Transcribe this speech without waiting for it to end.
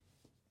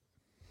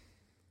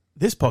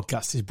This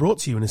podcast is brought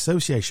to you in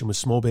association with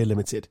Small Beer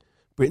Limited,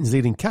 Britain's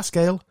leading cask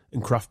ale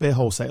and craft beer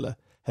wholesaler.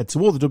 Head to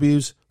all the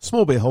W's,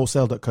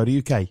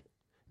 smallbeerwholesale.co.uk.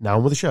 Now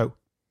on with the show.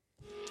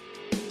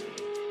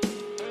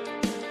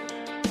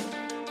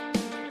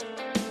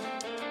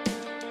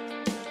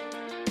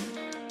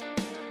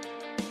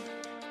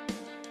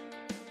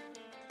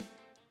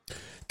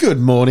 Good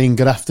morning,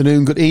 good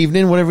afternoon, good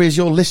evening, whatever it is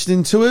you're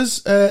listening to us.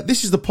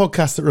 This is the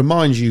podcast that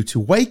reminds you to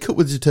wake up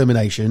with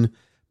determination,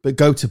 but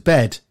go to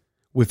bed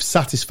with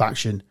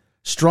satisfaction.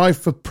 Strive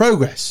for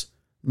progress,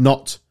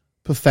 not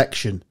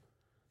perfection.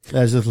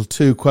 There's a little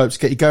 2 quotes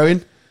to get you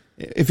going.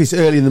 If it's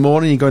early in the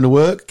morning, you're going to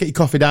work, get your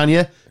coffee down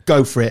here,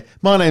 go for it.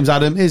 My name's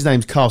Adam, his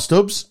name's Carl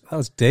Stubbs. That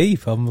was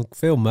deep. I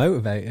feel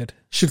motivated.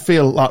 Should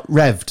feel like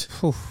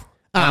revved. Oof.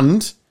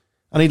 And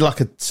I need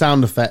like a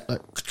sound effect,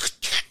 like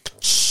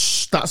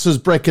that's us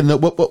breaking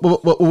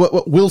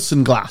the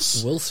Wilson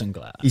glass. Wilson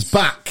glass. He's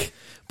back.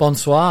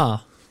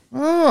 Bonsoir.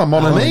 Oh,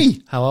 mon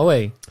ami. How are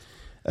we?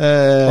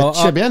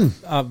 Très bien.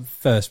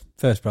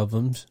 First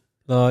problems.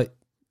 Like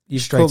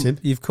you've Straight in.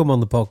 You've come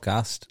on the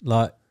podcast.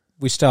 Like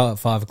we start at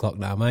 5 o'clock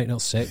now, mate,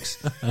 not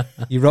 6.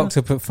 You rocked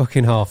up at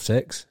fucking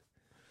 6:30.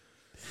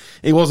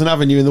 He wasn't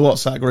having you in the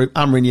WhatsApp group,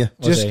 hammering you.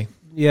 Was he?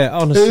 Yeah,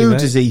 honestly, Who mate.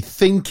 does he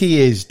think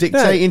he is?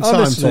 Dictating time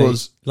honestly, to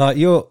us. Like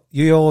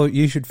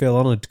you should feel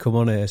honoured to come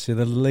on here. So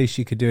the least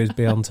you could do is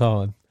be on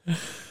time.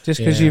 Just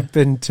because you've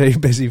been too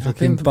busy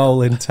fucking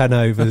bowling 10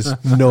 overs,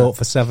 0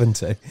 for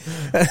 70.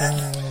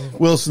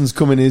 Wilson's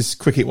coming his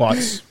cricket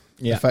whites,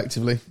 Yeah.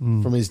 effectively,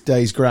 from his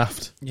day's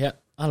graft. Yeah.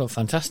 I look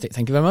fantastic.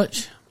 Thank you very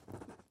much.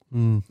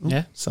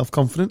 Yeah.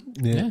 Self-confident.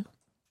 Yeah.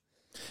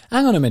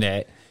 Hang on a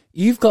minute.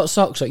 You've got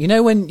socks on. You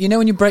know when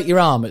you break your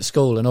arm at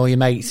school and all your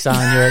mates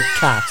sign your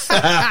cast?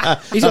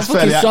 He's got That's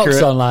fucking fairly socks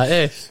accurate. on like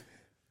this.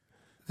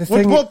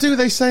 What do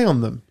they say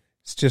on them?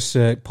 It's just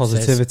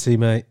positivity,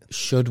 mate.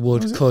 Should,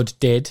 would, could,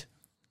 did.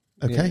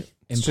 Okay.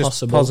 It's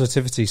Impossible. just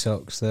positivity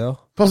socks, they are.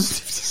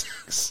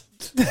 Positivity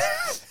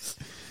socks.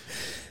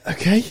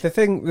 Okay. The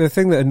thing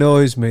that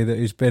annoys me that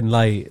he's been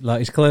late, like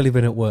he's clearly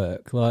been at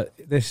work. Like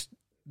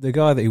the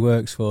guy that he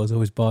works for is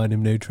always buying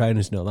him new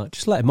trainers and all that.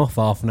 Just let him off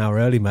half an hour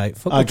early, mate.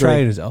 Fuck I the agree.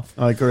 trainers off.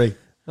 I agree.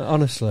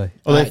 Honestly.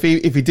 Although if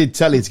he did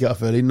tell you to get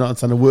off early, not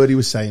understand a word he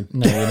was saying.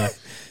 No, you know.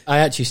 I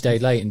actually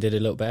stayed late and did a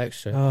little bit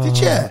extra. Did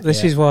you?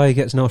 This is why he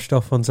gets noshed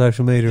off on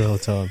social media all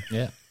the time.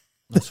 Yeah.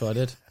 That's what I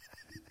did.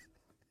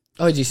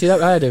 Oh, did you see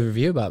that? I had a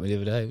review about me the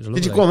other day. It was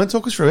lovely. Did you go on then?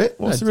 Talk us through it.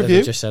 What's the They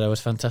review? just said I was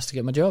fantastic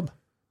at my job.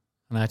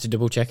 And I had to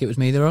double check it was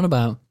me they're on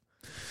about.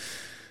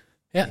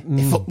 Yeah.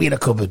 He fucked me in a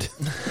cupboard.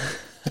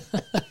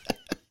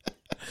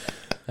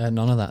 None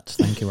of that.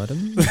 Thank you,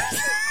 Adam.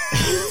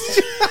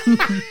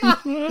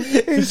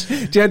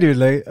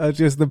 Genuinely,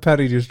 the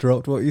penny just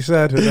dropped what you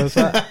said, and I was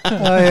like,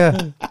 oh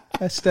yeah,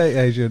 estate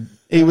agent.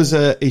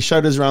 He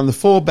showed us around the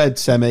 4-bed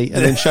semi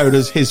and then showed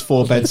us his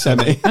 4-bed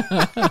semi.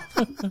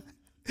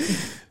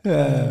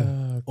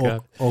 Oh,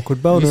 God.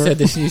 Awkward boner.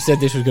 You said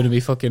this was going to be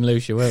fucking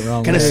loose. You weren't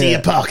wrong. Can I see a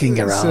parking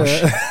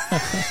garage?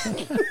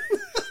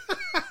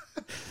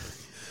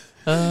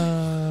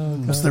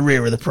 What's the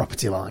rear of the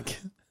property like?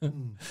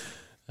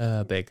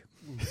 Big.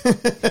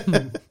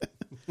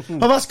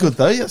 Oh, that's good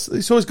though. Yes,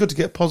 it's always good to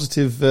get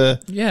positive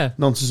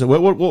nonsense.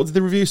 What did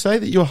the review say?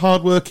 That you're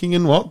hardworking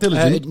and what?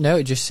 Diligent? No,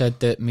 it just said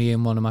that me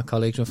and one of my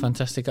colleagues were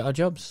fantastic at our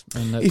jobs,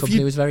 and the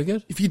company was very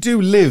good. If you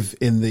do live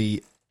in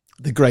the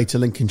greater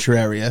Lincolnshire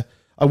area,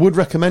 I would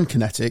recommend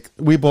Kinetic.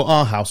 We bought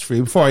our house for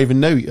you before I even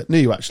knew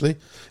you actually.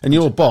 And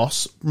your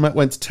boss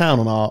went to town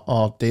on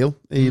our deal.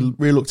 He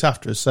really looked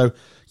after us. So,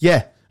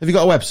 yeah. Have you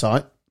got a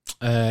website?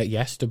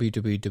 Yes,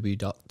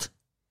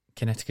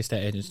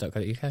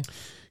 www.kineticestateagents.co.uk.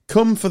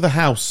 Come for the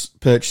house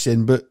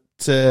purchasing, but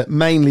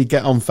mainly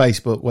get on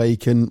Facebook where you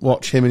can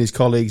watch him and his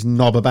colleagues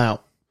knob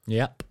about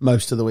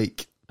most of the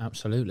week.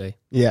 Absolutely.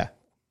 Yeah.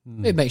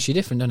 It makes you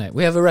different, doesn't it?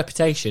 We have a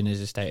reputation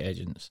as estate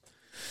agents.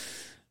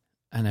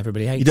 And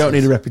everybody hates You don't us.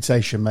 need a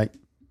reputation, mate.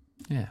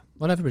 Yeah.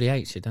 Well, everybody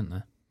hates you, don't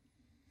they?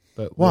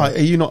 But Why? Are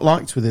you not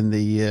liked within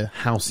the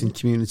housing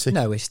community?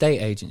 No,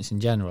 estate agents in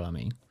general, I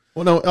mean.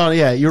 Well, no. Oh,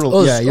 yeah. You're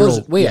all.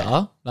 We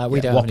are. Like,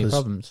 we don't have any whoppers.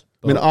 problems.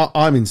 I mean,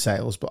 I'm in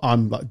sales, but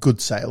I'm like good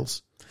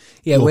sales.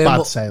 Yeah, You're we're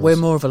bad sales. We're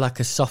more of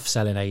a soft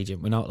selling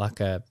agent. We're not like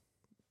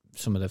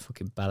some of the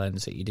fucking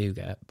bellends that you do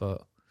get,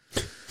 but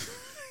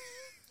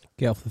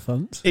Get off the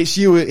phones.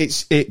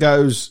 It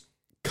goes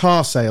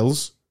car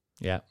sales,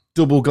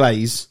 double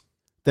glaze,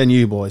 then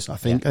you boys. I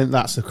think, and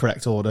that's the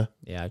correct order.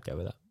 Yeah, I'd go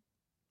with that.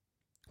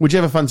 Would you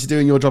ever fancy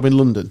doing your job in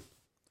London?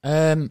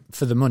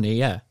 For the money,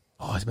 yeah.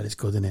 Oh, I bet it's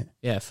good, isn't it?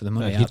 Yeah, for the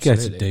money. You'd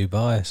absolutely. go to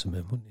Dubai or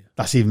something, wouldn't you?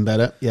 That's even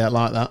better. Yeah, I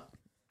like that.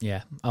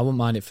 Yeah, I wouldn't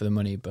mind it for the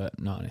money, but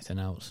not anything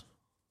else.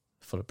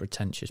 Full of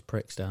pretentious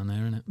pricks down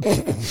there, isn't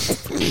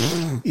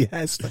it?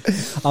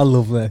 Yes, I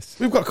love this.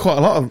 We've got quite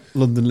a lot of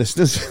London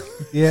listeners.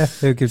 Yeah,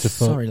 who gives a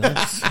fuck? Sorry,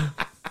 lads.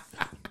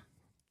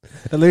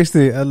 At least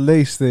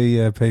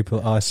the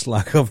people I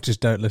slack off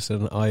just don't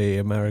listen, i.e.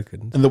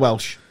 Americans. And the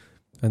Welsh.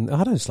 And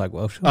I don't slack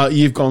Welsh.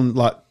 You've gone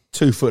like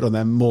 2 foot on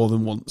them more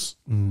than once.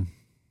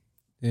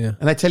 Yeah.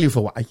 And they tell you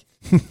for why.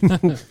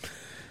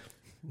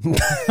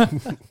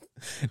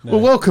 Well,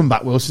 welcome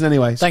back, Wilson.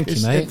 Anyway, Thank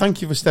you, mate.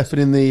 Thank you for stepping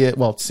in the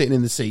sitting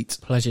in the seat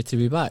Pleasure to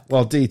be back.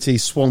 while DT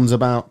swans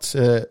about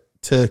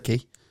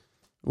Turkey,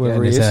 wherever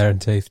Getting he his is. hair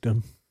and teeth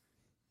done.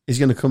 He's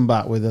going to come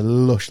back with a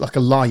lush, like a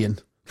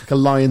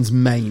lion's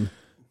mane.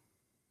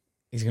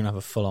 He's going to have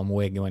a full-on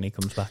wig when he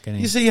comes back, isn't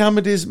he? You see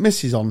Hamid's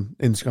missus on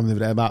Instagram the other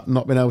day about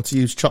not being able to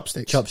use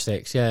chopsticks.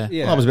 Chopsticks, yeah.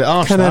 Yeah. That was a bit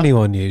harsh. Can that.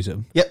 anyone use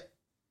them? Yep.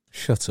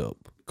 Shut up.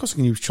 Of course, I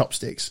can use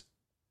chopsticks.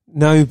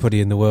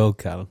 Nobody in the world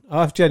can.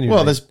 I've genuinely.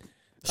 Well, there's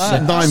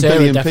Sarah 9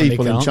 billion definitely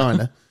people in can't.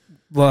 China.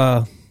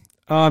 Well,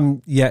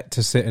 I'm yet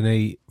to sit and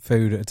eat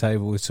food at a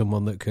table with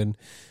someone that can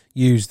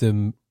use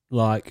them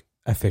like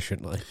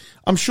efficiently.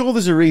 I'm sure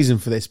there's a reason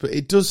for this, but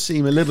it does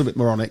seem a little bit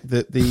moronic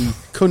that the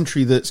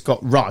country that's got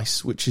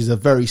rice, which is a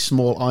very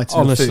small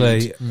item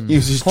Honestly, of food,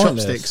 uses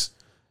Pointless. chopsticks.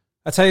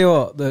 I tell you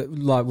what,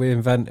 that we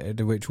invented,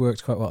 which works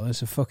quite well.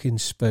 It's a fucking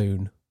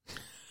spoon.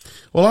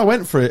 Well, I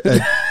went for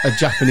a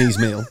Japanese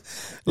meal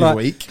the other Like-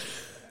 week,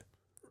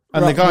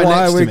 and Right, the guy why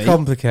next are to we me,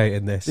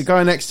 complicating this? the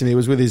guy next to me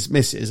was with his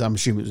missus. I'm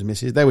assuming it was his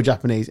missus. They were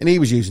Japanese, and he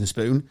was using a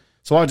spoon.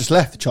 So I just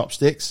left the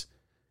chopsticks.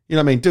 You know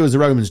what I mean? Do as the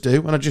Romans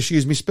do, and I just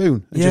used my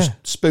spoon and just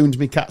spooned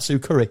me katsu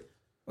curry.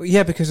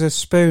 Yeah, because a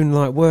spoon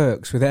like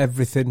works with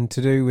everything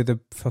to do with the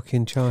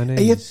fucking Chinese.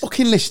 Are you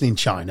fucking listening,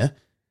 China?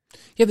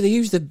 Yeah, but they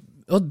use the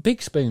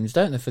big spoons,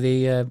 don't they, for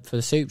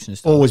the soups and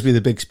stuff? Always be the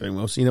big spoon,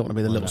 Wilson. You don't want to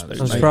be the little no, spoon.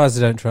 I'm mate. surprised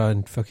they don't try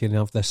and fucking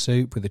have their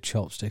soup with a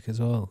chopstick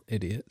as well.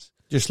 Idiots.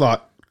 Just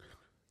like,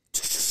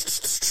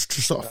 just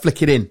sort of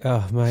flick it in.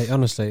 Oh, mate,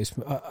 honestly,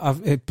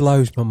 it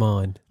blows my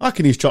mind. I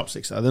can use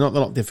chopsticks though. They're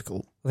not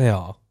difficult. They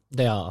are.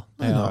 They are.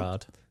 They They're are not.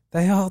 hard.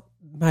 They are,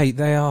 mate,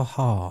 they are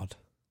hard.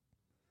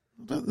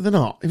 They're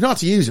not. If you know how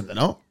to use them, they're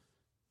not.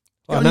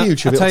 Go on I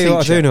YouTube, tell it'll you what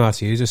I teach do know how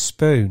to use, a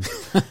spoon.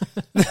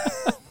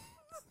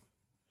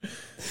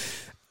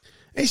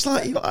 It's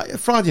like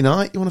Friday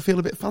night. You want to feel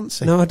a bit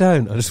fancy. No, I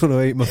don't. I just want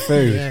to eat my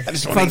food. Yeah. I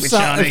just If want to I'm, eat my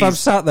sat, if I'm Chinese.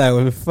 sat there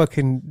with a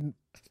fucking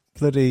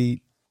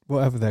bloody,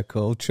 whatever they're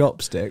called,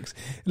 chopsticks,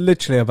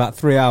 literally about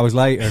 3 hours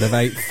later and I've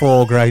ate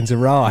 4 grains of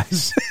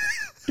rice.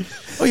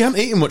 Oh, you haven't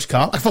eaten much,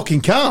 Carl. I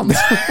fucking can't.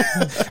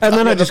 And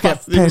then I get just the get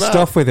bastard in pissed that.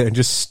 off with it and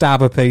just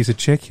stab a piece of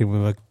chicken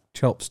with a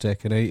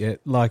chopstick and eat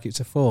it like it's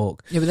a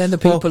fork. Yeah, but then the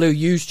people who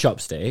use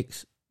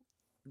chopsticks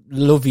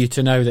love you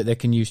to know that they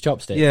can use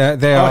chopsticks. Yeah,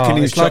 they I are. can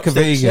use It's like a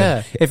chopsticks, vegan.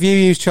 yeah. If you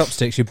use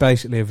chopsticks, you're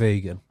basically a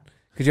vegan.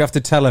 Because you have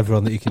to tell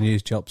everyone that you can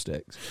use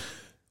chopsticks.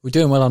 We're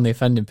doing well on the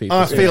offending people.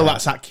 I feel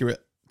that's accurate.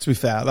 To be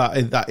fair,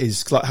 that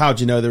is like, how do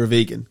you know they're a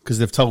vegan? Because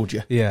they've told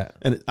you, Yeah.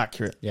 and it's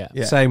accurate. Yeah.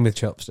 Same with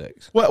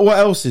chopsticks. What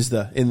else is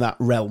there in that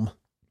realm?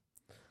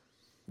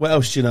 What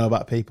else do you know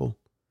about people?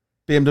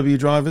 BMW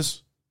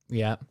drivers.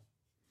 Yeah.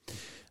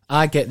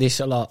 I get this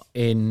a lot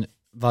in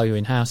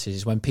valuing houses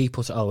is when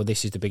people say, "Oh,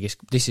 this is the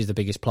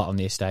biggest plot on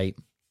the estate."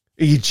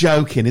 Are you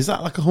joking? Is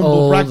that like a humble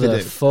All brag the they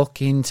do?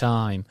 fucking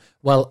time.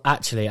 Well,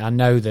 actually, I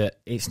know that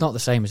it's not the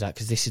same as that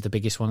because this is the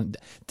biggest one.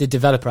 The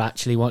developer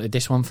actually wanted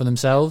this one for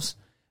themselves,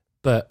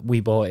 but we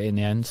bought it in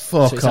the end.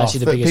 Fuck so it's off. actually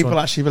the biggest People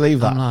one. actually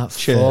believe that. I'm like,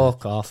 Churn.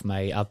 fuck off,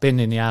 mate. I've been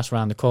in the house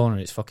around the corner.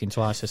 It's fucking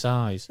twice the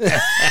size.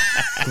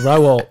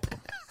 Grow up.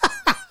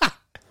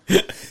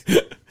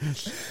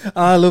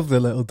 I love the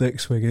little dick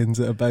swingings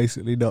that are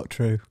basically not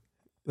true.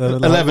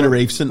 11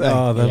 reefs, aren't they?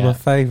 Oh, they're Yeah. my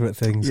favourite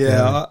things. Yeah,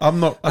 going. I'm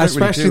not. I don't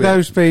Especially really do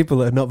those people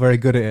that are not very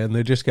good at it and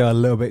they just go a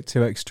little bit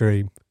too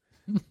extreme.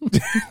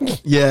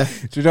 it. Yeah,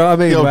 Do you know what I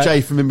mean? the old Where-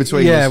 Jay from in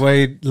between. Yeah, where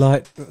you,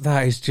 like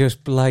that is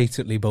just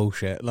blatantly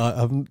bullshit. Like,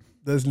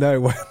 there's no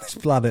way on this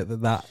planet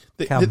that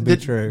can be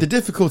true. The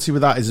difficulty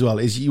with that as well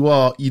is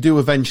you do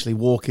eventually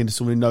walk into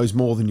someone who knows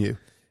more than you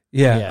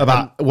yeah. Yeah.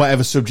 about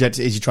whatever subject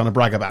it is you're trying to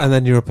brag about. And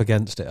then you're up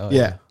against it. Aren't you?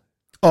 Yeah.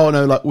 Oh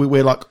no, like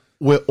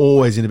we're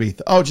always going to be.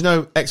 Do you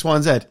know X, Y,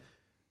 and Z?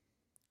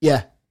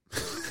 Yeah.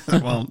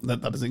 Well,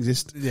 that doesn't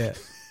exist. Yeah.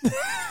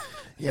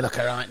 You look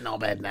alright,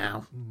 knobhead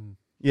now.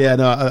 Yeah,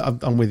 no,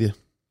 I'm with you.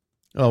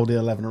 Oh, the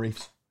 11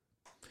 reefs.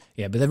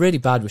 Yeah, but they're really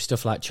bad with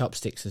stuff like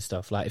chopsticks and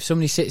stuff. Like if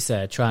somebody sits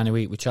there trying to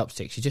eat with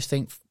chopsticks, you just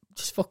think,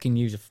 just fucking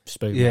use a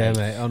spoon. Yeah, mate.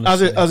 mate.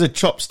 Honestly. As a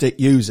chopstick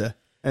user,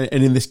 and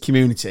in this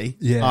community,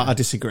 Yeah. I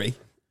disagree.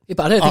 Yeah,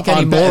 but I don't think I'm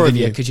any better more than of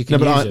you you because you can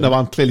use them. No,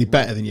 I'm clearly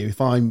better than you.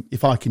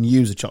 If I can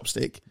use a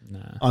chopstick, Nah.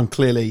 I'm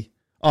clearly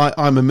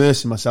I'm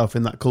immersing myself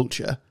in that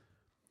culture.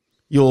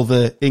 You're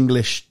the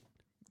English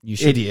You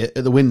should idiot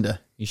at the window.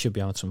 You should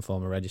be on some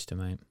form of register,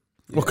 mate.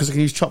 Well, because I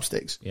can use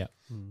chopsticks. Yeah.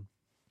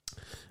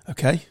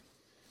 Okay.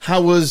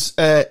 How was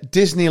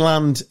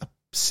Disneyland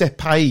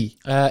Sepai?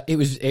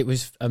 It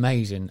was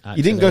amazing. Actually.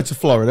 You didn't go to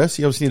Florida,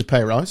 so you obviously need a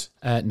pay rise.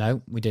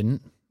 No, we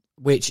didn't.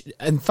 Which,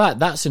 in fact,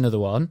 that's another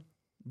one.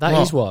 That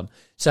is What? one.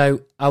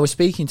 So I was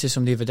speaking to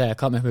somebody the other day. I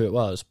can't remember who it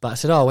was, but I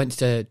said, "Oh, I went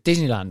to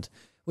Disneyland.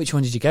 Which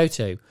one did you go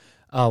to?"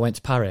 "Oh, I went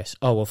to Paris."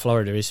 "Oh, well,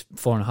 Florida is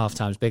 4.5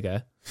 times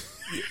bigger."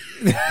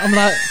 I'm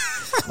like,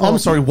 Oh, I'm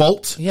sorry,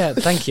 Walt. "Yeah,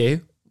 thank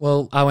you."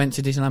 "Well, I went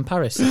to Disneyland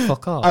Paris." So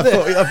fuck off. I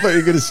thought you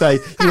were going to say,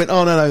 you went,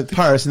 "Oh, no,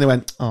 Paris." And they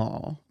went,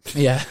 "Oh,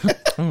 Yeah.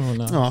 Oh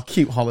no. oh,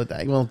 cute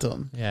holiday. Well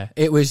done." Yeah.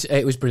 It was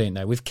brilliant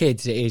though. With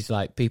kids, it is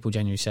like people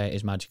genuinely say it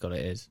is magical.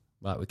 It is.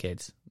 like with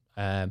kids.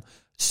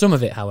 Some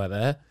of it,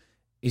 however,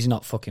 is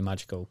not fucking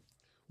magical.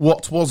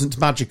 What wasn't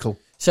magical?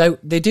 So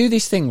they do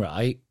this thing,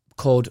 right,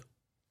 called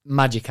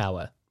Magic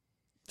Hour.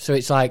 So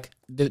it's like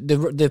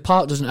the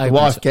park doesn't open. The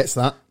wife gets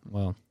that.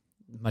 Well,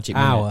 Magic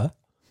Hour.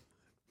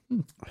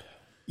 Minute.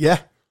 Yeah.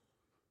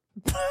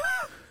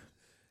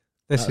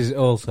 This is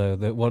also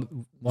the one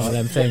of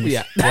them things.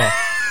 Yeah.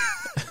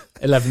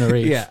 11 a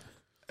read. Yeah.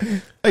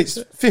 It's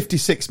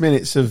 56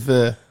 minutes of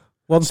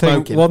One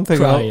thing smoking.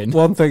 Crying.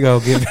 One thing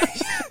I'll give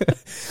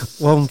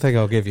one thing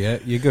I'll give you.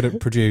 You're good at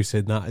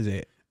producing that, is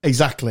it?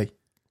 Exactly.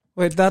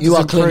 Wait, that You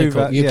are doesn't prove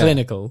clinical. that- You're yeah.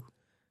 clinical.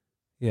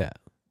 Yeah.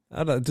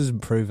 It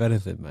doesn't prove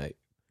anything, mate.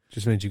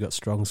 Just means you've got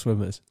strong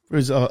swimmers.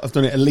 Whereas I've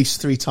done it at least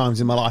 3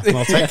 times in my life, and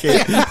I'll take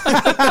it.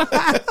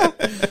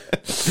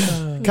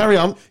 Carry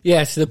on.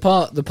 Yeah, so the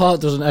park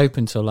doesn't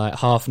open till like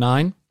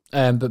 9:30.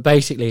 But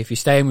basically, if you're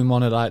staying in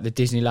one of like the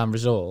Disneyland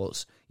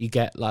resorts, you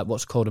get like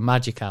what's called a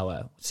magic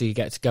hour. So you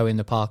get to go in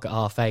the park at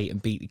 8:30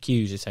 and beat the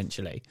queues,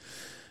 essentially.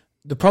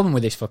 The problem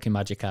with this fucking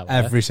magic hour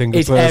Every single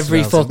is person every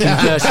has it. fucking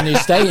person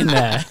who's staying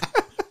there.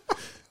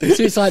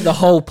 So it's like the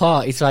whole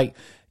park. It's like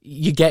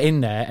you get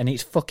in there and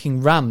it's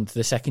fucking rammed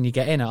the second you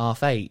get in at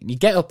 8:30. You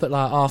get up at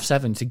like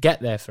 7:30 to get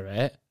there for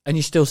it, and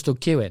you're still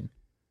stood queuing.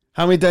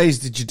 How many days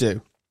did you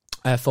do?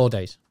 4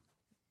 days.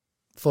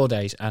 4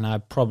 days, and I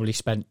probably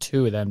spent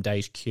 2 of them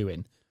days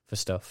queuing for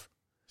stuff.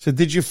 So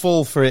did you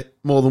fall for it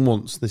more than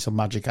once, this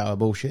magic hour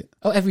bullshit?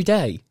 Oh, every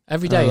day.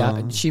 Every day.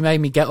 Oh. She made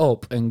me get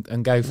up and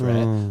go for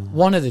it.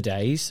 One of the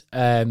days,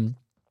 her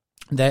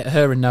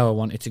and Noah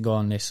wanted to go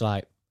on this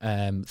like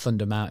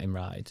Thunder Mountain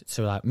ride.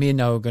 So like me and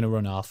Noah were going to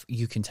run off.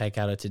 You can take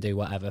Ella to do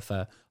whatever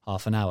for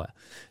half an hour.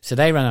 So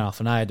they ran off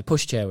and I had the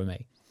pushchair with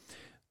me.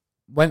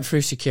 Went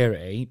through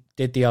security,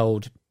 did the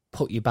old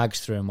put your bags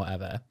through and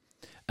whatever.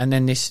 And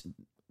then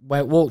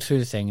walked through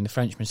the thing and the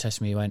Frenchman says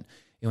to me, he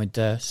went,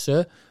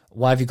 sir,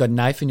 why have you got a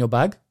knife in your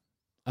bag?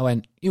 I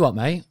went, you what,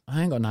 mate?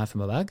 I ain't got a knife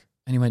in my bag.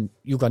 And he went,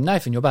 you got a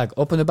knife in your bag.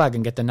 Open the bag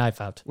and get the knife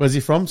out. Where's he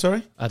from,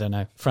 sorry? I don't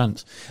know.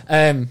 France.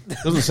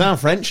 Doesn't sound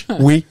French.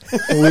 Oui.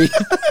 He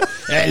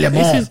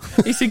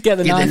said, get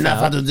the knife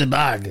out. of the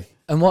bag.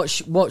 And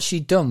what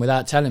she'd done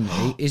without telling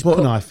me is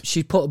Butter knife.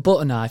 She put a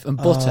butter knife and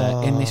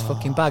butter in this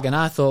fucking bag. And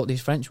I thought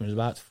this Frenchman was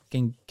about to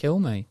fucking kill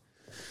me.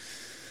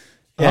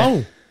 Yeah.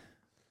 Oh.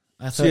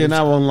 I thought So you're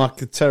now on like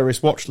a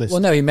terrorist watch list.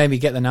 Well, no, he made me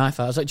get the knife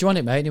out. I was like, do you want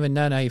it, mate? And he went,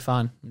 no, you're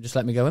fine. Just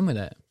let me go in with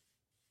it.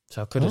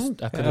 So I could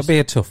have. It'll be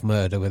a tough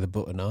murder with a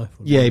butter knife.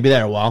 Yeah, you'd be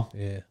there a while.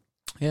 Yeah.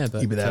 Yeah,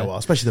 but You'd be there a while,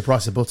 especially the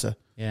price of butter.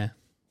 Yeah,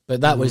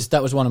 but that was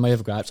one of my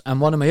other gripes, and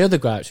one of my other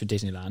gripes with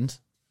Disneyland,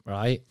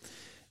 right?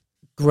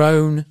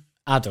 Grown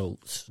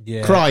adults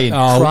Yeah. Crying.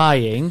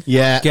 crying.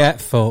 Yeah. Get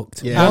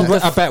fucked. Yeah.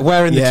 I bet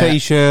wearing Yeah. the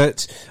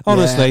t-shirts.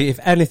 Honestly, if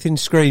anything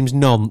screams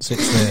nonce,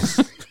 it's this.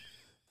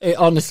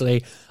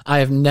 Honestly, I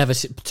have never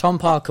seen. Tom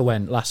Parker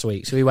went last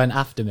week, so he went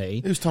after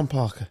me. Who's Tom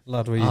Parker?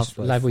 Lad, we used to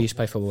play. Lad we used to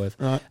play football with,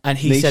 Right. and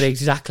he Niche. said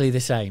exactly the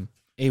same.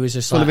 He was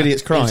just Full like, of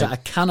idiots he was crying. like,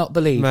 I cannot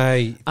believe.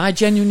 Mate. I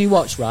genuinely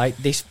watched, right,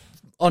 this,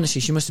 honestly,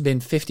 she must have been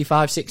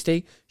 55,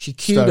 60. She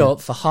queued Stone. up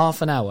for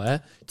half an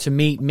hour to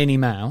meet Minnie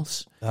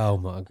Mouse. Oh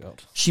my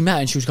God. She met her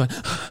and she was going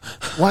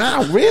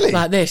Wow, really?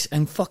 like this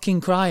and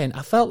fucking crying.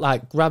 I felt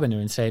like grabbing her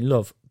and saying,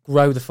 love,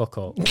 grow the fuck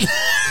up.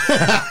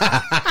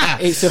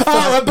 It's a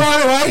Oh, and by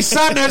the way,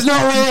 Santa's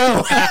not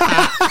real.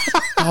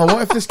 Oh,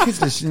 what if this kid's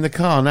listening in the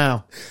car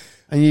now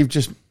and you've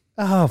just...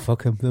 Oh,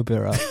 fuck them. They'll be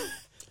all right.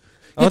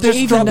 I'll but just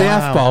even drop the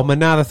now- F-bomb, and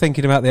now they're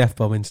thinking about the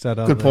F-bomb instead.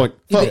 Aren't Good they? point.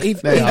 Yeah, Fuck, but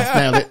even- there you are,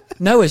 nailed it.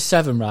 Noah's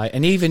 7, right?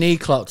 And even he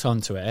clocked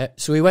onto it.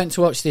 So we went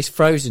to watch this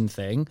Frozen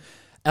thing.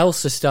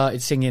 Elsa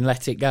started singing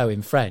Let It Go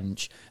in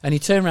French. And he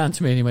turned around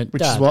to me and he went,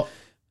 Which Dad. is what?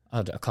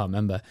 I can't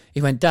remember.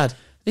 He went, Dad,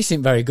 this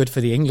isn't very good for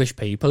the English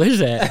people,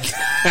 is it?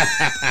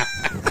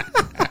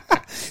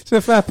 It's a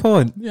fair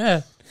point.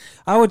 Yeah.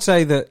 I would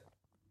say that,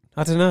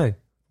 I don't know,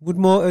 would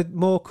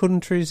more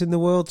countries in the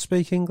world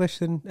speak English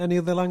than any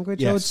other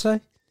language, I would Yes. say?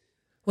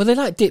 Well, they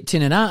like dipped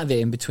in and out of it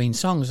in between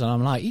songs. And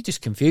I'm like, you're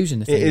just confusing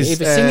the thing. It is,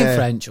 Either singing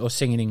French or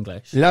singing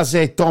English.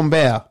 Laissez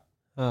tomber.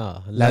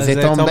 Ah, Laissez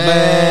tomber.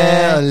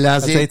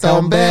 Laissez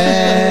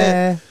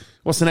tomber.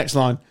 What's the next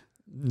line?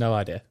 No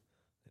idea.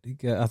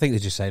 I think they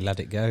just say "let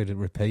it go"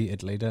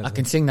 repeatedly, don't I they?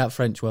 can sing that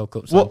French World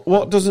Cup song.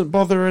 What doesn't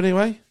bother her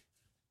anyway?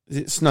 Is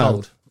it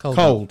snow? Cold.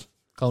 Cold.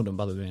 Cold don't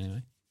bother me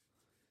anyway.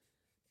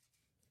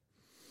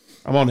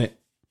 I'm on it.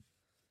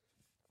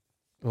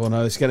 Oh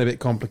no, it's getting a bit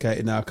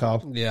complicated now,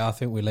 Carl. Yeah, I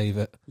think we leave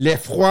it. Le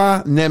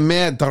froid ne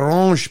me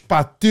dérange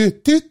pas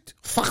tout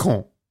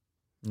facon.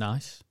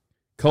 Nice.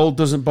 Cold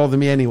doesn't bother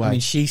me anyway. I mean,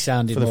 she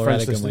sounded For the more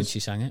French elegant when listeners. she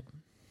sang it.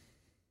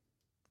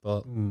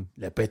 But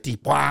Le petit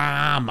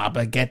pois, ma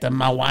baguette,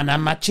 ma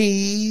wine, my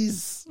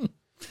cheese.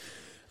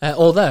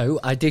 although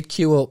I did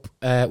queue up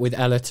with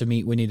Ella to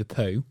meet Winnie the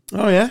Pooh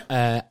Oh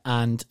yeah.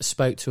 and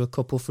spoke to a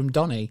couple from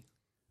Donny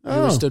who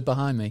Oh. were stood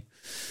behind me.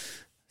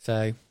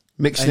 So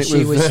Mixing and it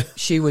she with. was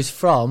she was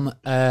from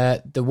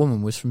the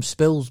woman was from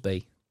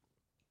Spilsby,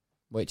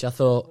 which I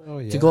thought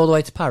to go all the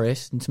way to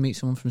Paris and to meet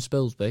someone from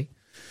Spilsby,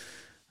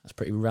 that's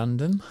pretty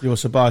random. You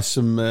also buy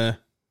some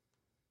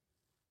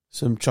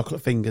some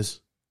chocolate fingers.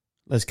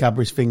 Les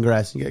Cadbury's finger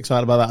eggs. You get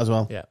excited about that as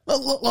well. Yeah.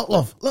 Look,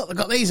 love. Look, they've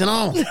got these and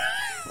all. Look,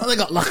 they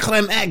got La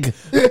Creme egg.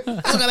 Look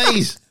at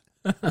these.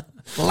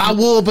 La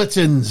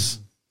Warburtons.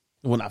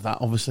 They wouldn't have that,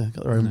 obviously.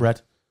 Got their own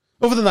bread.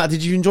 Other than that,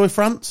 did you enjoy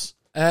France?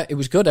 It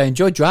was good. I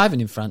enjoyed driving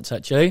in France,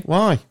 actually.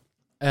 Why?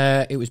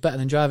 It was better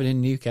than driving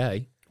in the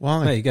UK.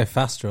 Why? Hey, you go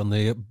faster on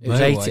the It was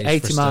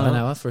 80 mile an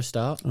hour for a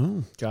start.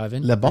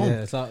 Driving. Le Bon.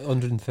 Yeah, it's like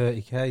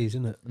 130 k's,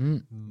 isn't it?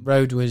 The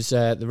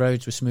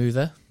roads were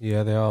smoother.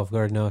 Yeah, they are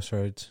very nice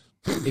roads.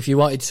 If you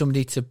wanted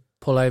somebody to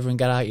pull over and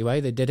get out of your way,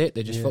 they did it.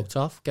 They just fucked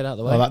off, get out of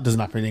the way. Well, that doesn't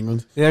happen in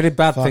England. The only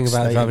bad thing Fuck's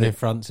about sake, driving mate. in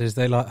France is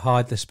they like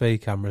hide the speed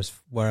cameras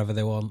wherever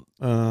they want.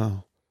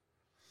 Oh.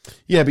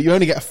 Yeah, but you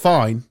only get a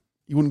fine.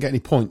 You wouldn't get any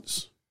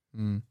points.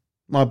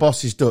 My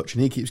boss is Dutch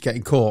and he keeps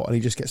getting caught and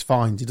he just gets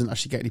fined. He doesn't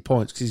actually get any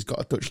points because he's got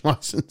a Dutch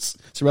license.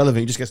 It's irrelevant.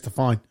 He just gets the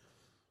fine.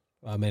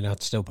 I mean,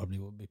 I'd still probably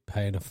wouldn't be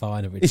paying a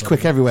fine every He's time.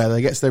 quick everywhere though.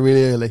 He gets there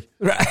really early.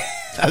 Right.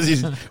 As he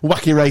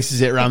wacky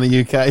races it around the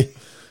UK.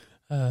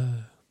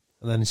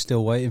 And then he's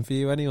still waiting for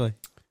you anyway.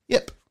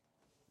 Yep.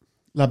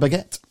 La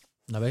baguette.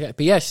 No, but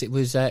yes, it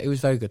was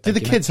very good. Did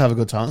the kids have a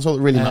good time? That's all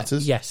that really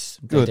matters. Yes,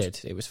 Good. they did.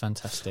 It was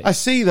fantastic. I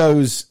see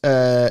those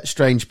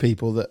strange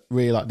people that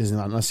really like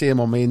Disneyland. And I see them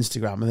on my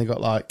Instagram and they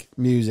got like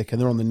music and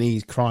they're on the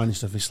knees crying and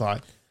stuff. It's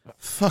like,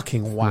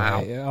 fucking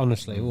wow. Yeah,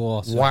 honestly,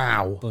 what a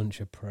Wow.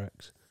 bunch of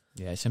pricks.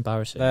 Yeah, it's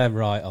embarrassing. They're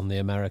right on the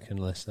American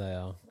list, they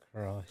are.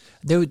 Christ.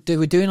 They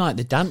were doing like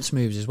the dance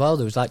moves as well.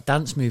 There was like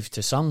dance moves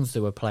to songs they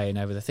were playing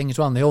over the thing as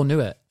well, and they all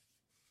knew it.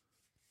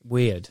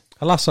 Weird.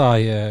 A lass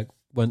I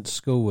went to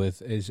school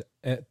with is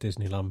at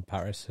Disneyland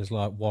Paris. Is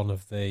like one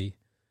of the.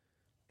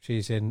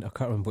 She's in. I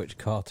can't remember which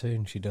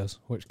cartoon she does,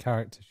 which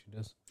character she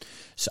does.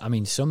 So I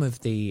mean, some of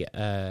the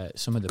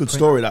Good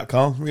story, that,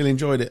 Carl. Really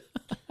enjoyed it.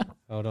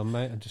 Hold on,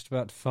 mate. I'm just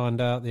about to find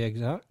out the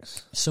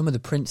exacts. Some of the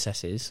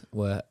princesses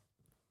were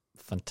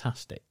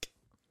fantastic.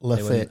 Le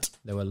Fit.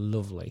 They were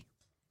lovely.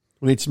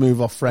 We need to move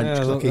off French Yeah,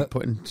 because I look, keep that-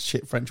 putting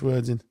shit French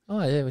words in.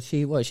 Oh yeah,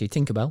 what is she?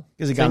 Tinkerbell.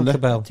 Here's a gander.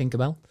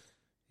 Tinkerbell.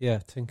 Yeah,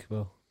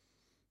 Tinkerbell.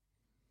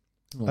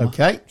 Oh,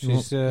 Okay.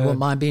 She's you wouldn't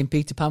mind being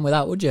Peter Pan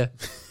without, would you?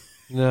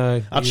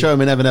 no. I'd show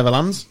him in Never Never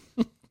Lands.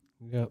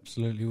 You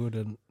absolutely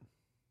wouldn't.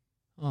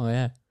 Oh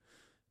yeah,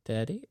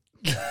 Daddy.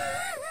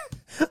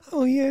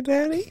 Oh yeah,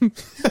 Daddy.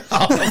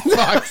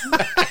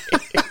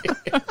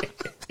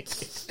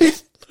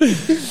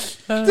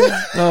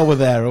 Oh, we're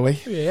there, are we?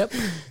 Yep.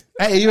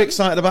 Hey, are you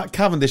excited about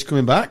Cavendish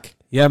coming back?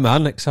 Yeah,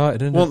 man,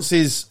 excited, isn't Once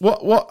his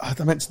what? I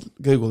meant to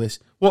Google this.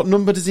 What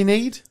number does he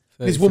need?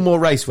 He's one more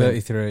race win,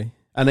 33.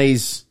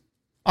 and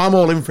I'm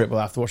all in for it. But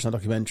after watching that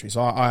documentary,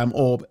 so I am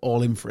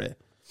all in for it.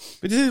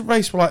 But did he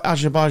race for like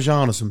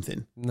Azerbaijan or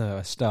something? No,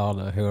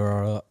 Astana, who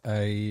are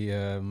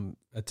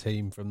a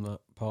team from that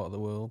part of the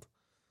world.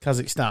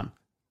 Kazakhstan.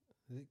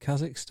 Is it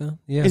Kazakhstan?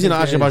 Yeah, Is it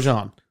not I think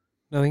Azerbaijan?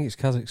 No, I think it's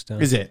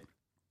Kazakhstan. Is it?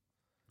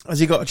 Has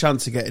he got a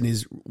chance of getting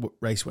his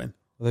race win?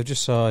 Well, they've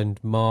just signed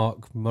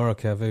Mark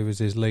Murakev, who was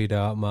his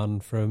lead-out man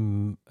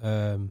from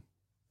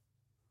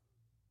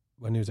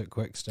when he was at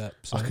Quick Step.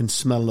 So. I can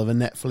smell of a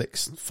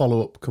Netflix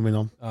follow-up coming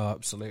on. Oh,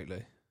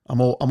 absolutely. I'm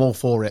all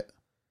for it.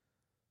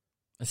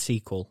 A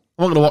sequel.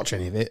 I'm not going to watch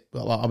any of it,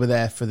 but like, I'll be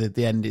there for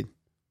the ending.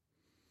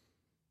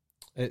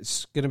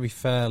 It's going to be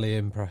fairly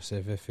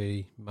impressive if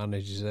he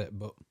manages it,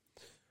 but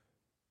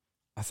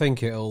I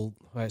think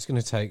it's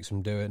going to take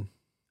some doing.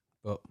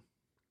 But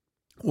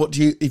What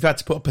do you? If you had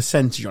to put a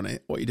percentage on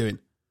it, what are you doing?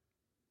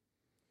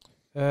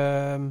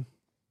 I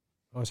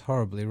was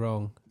horribly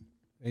wrong.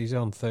 He's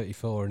on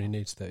 34 and he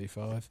needs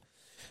 35.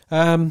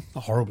 Not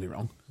horribly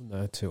wrong.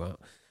 No, 2 out.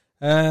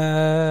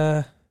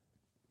 I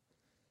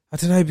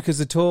don't know, because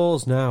the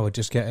tours now are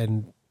just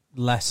getting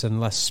less and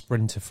less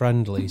sprinter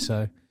friendly,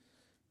 so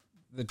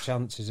the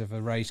chances of a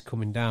race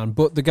coming down.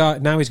 But the guy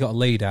now, he's got a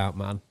lead out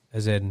man,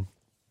 as in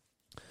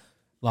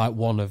like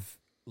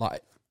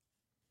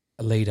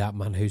a lead out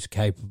man who's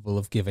capable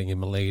of giving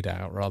him a lead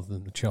out rather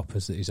than the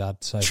choppers that he's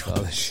had so far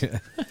this year.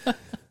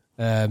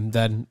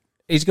 Then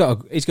he's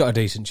got a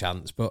decent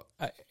chance, but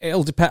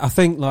it'll depend. I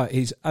think like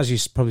he's, as you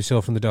probably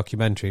saw from the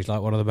documentary, he's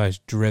like one of the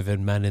most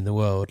driven men in the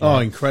world. Oh,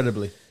 Like,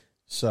 incredibly.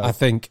 So I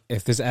think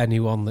if there's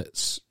anyone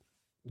that's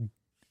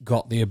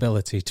got the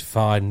ability to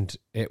find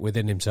it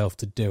within himself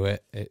to do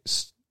it,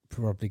 it's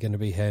probably going to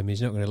be him.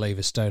 He's not going to leave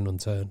a stone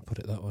unturned, put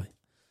it that way.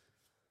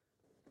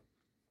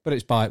 But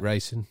it's bike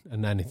racing,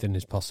 and anything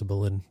is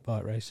possible in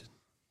bike racing.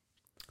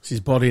 it's his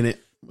body in it.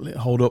 Will it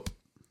hold up?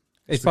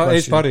 His the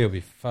question. body will be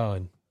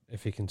fine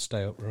if he can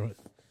stay upright.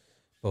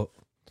 But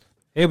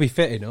he'll be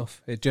fit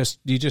enough. You just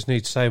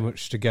need so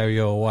much to go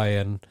your way,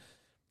 and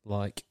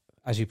like,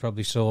 as you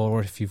probably saw,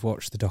 or if you've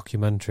watched the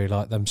documentary,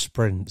 like them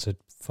sprints are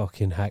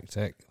fucking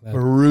hectic. They're-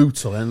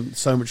 Brutal, and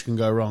so much can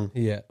go wrong.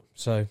 Yeah,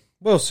 so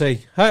we'll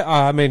see.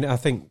 I mean, I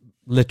think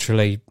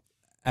literally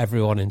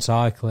everyone in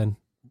cycling,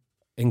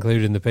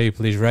 including the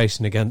people he's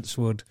racing against,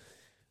 would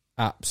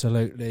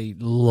absolutely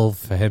love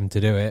for him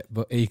to do it.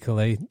 But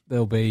equally,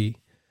 there'll be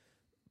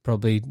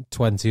probably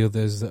 20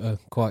 others that are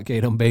quite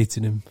keen on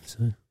beating him.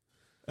 So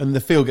And the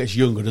field gets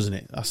younger, doesn't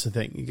it? That's the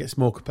thing. It gets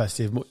more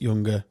competitive, much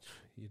younger.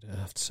 You don't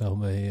have to sell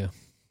me here.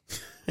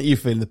 Are you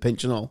feeling the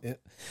pinch and all? Yeah.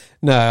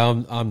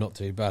 No, I'm not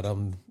too bad.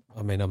 I'm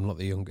not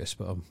the youngest,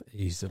 but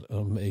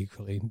I'm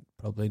equally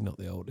probably not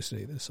the oldest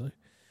either. So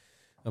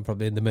I'm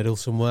probably in the middle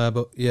somewhere.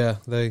 But yeah,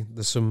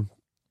 there's some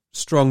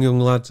strong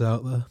young lads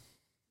out there.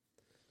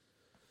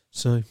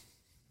 So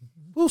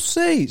we'll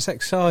see. It's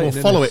exciting.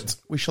 We'll follow it.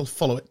 We shall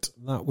follow it.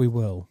 That we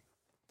will.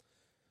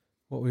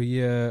 What we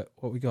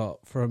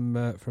got from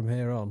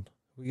here on?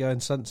 We going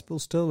sensible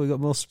still? We got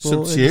more It's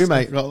sport. up to you,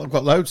 mate. I've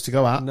got loads to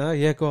go at. No,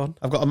 yeah, go on.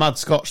 I've got a mad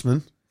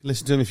Scotsman.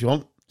 Listen to him if you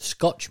want.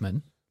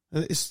 Scotchman.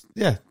 It's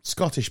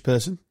Scottish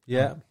person.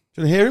 Yeah,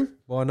 Do you want to hear him?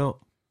 why not?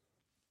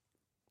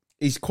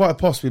 He's quite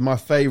possibly my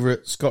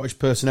favourite Scottish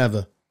person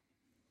ever.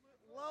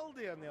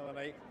 Laldy on the other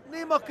night.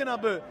 No mucking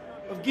about.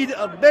 We've given it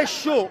our best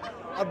shot.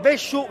 Our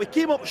best shot. We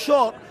came up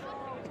short.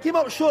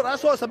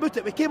 That's what it's about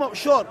it. We came up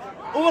short.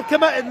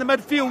 Overcommitted in the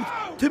midfield.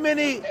 Too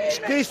many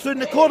space through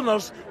the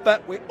corners,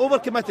 but we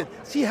overcommitted.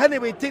 See,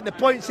 Hinney take the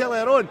points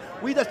earlier on.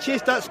 We'd have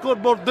chased that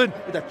scoreboard down.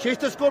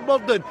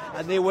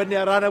 And they wouldn't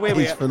have ran away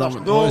with He's it.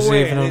 phenomenal. There's What is no he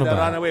way even they'd on have about?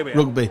 ran away with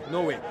Rugby. it.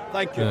 No way.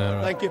 Thank you. Yeah,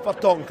 right. Thank you for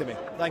talking to me.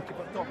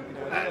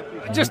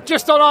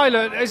 Just on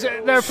Ireland,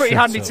 they're a pretty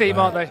handy up, team,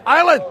 mate. aren't they?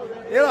 Ireland,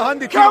 they're a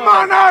handy team. Come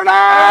on Ireland. now,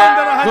 Ireland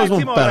are a Goes handy one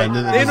team, all bang, right.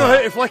 doesn't it? They know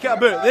how to flick it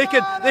about.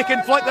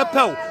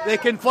 They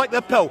can flick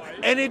the pill.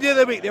 Any day of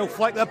the week they'll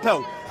flick the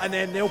pill, and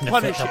then they'll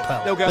punish you.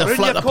 They'll get They'll around flick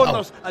your the pill.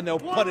 corners and they'll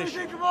punish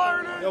you.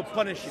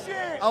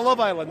 I love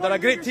Ireland. They're a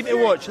great team to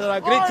watch. It's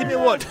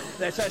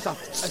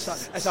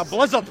a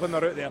blizzard when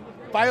they're out there.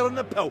 Firing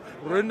the pill,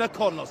 round the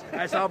corners.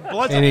 It's a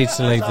blizzard. He needs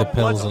to leave It's the a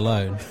pills blizzard.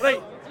 alone.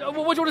 Right. What do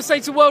you want to say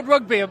to World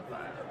Rugby?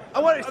 I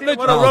want to say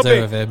what a I'll rugby.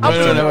 do with him. I've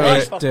been No, on no, the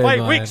ice for do 5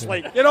 mine. weeks,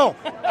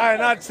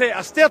 and I'd say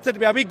I started to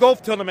be a wee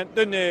golf tournament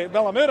down the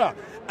Villamura,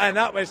 and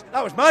that was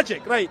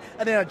magic, right?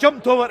 And then I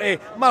jumped over to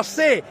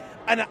Marseille,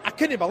 and I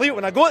couldn't believe it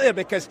when I got there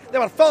because they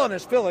were filling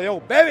us full of the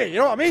old bevy, you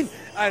know what I mean?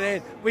 And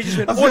then we just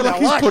went I on feel the like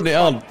he's lash putting it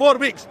on. for 4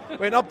 weeks.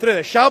 Went up through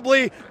the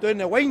Chablis, down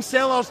the wine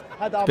cellars,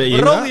 had a Bit of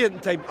you,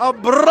 brilliant time. A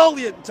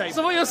brilliant time.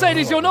 So what you're saying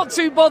is you're not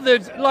too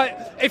bothered, like,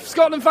 if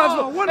Scotland fans...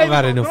 I've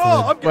had enough of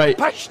I'm them. getting Wait.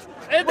 pished.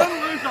 It-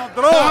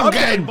 I'm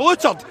getting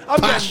blutered.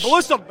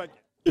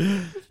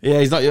 Big. Yeah,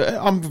 he's not.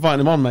 I'm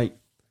inviting him on, mate.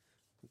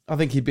 I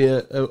think he'd be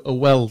a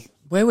well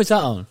Where was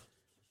that on?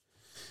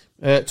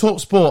 Talk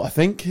Sport. I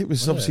think it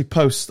was obviously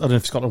post. I don't know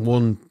if Scotland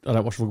won. I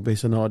don't watch rugby,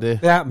 so no idea.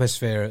 The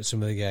atmosphere at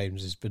some of the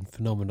games has been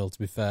phenomenal, to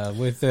be fair.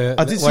 With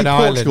I did see when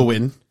Portugal Ireland,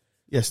 win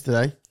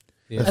yesterday.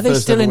 Yeah. Are they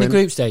First still ever in the win.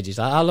 group stages?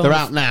 Like, how long? They're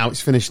out now.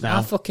 It's finished How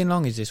now. fucking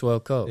long is this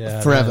World Cup? Yeah,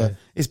 I Forever. know.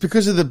 It's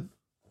because of the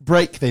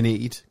break they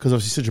need, because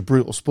obviously such a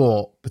brutal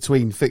sport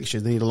between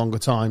fixtures. They need a longer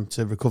time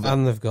to recover.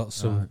 And they've got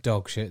some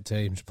dog shit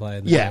teams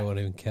playing that Yeah. no one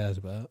even cares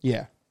about.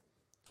 Yeah,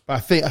 but I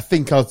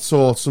think I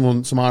saw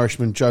some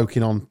Irishmen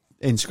joking on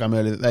Instagram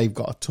earlier that they've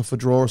got a tougher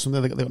draw or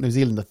something. They got New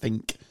Zealand, I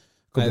think.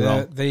 Could be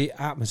wrong. The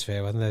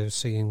atmosphere when they were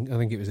singing, I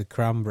think it was the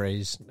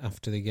Cranberries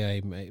after the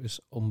game, it was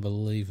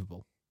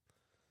unbelievable.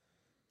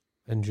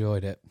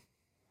 Enjoyed it.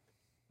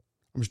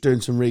 I'm just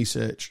doing some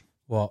research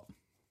What?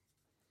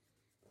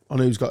 on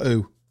who's got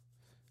who.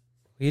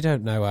 You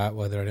don't know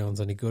whether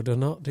anyone's any good or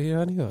not, do you,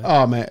 anyway?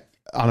 Oh mate,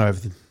 I know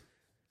everything.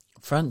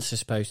 France are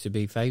supposed to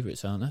be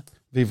favourites, aren't they?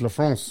 Vive la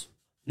France.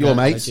 Your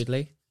mates.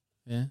 Allegedly.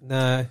 Yeah.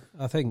 No,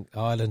 I think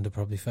Ireland are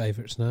probably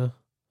favourites now,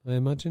 I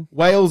imagine.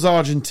 Wales,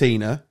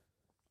 Argentina,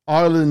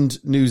 Ireland,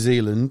 New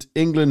Zealand,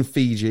 England,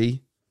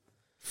 Fiji,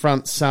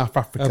 France, South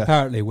Africa.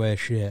 Apparently we're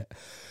shit.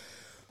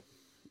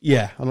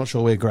 Yeah, I'm not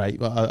sure we're great,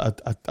 but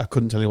I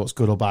couldn't tell you what's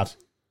good or bad.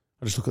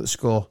 I just look at the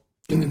score.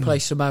 Didn't we play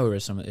Samoa or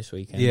something this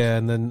weekend? Yeah,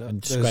 and then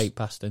And there's- scrape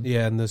past him.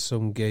 Yeah, and there's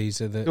some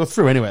geezer that They were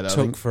through anyway, though. I took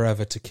think.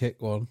 forever to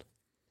kick one.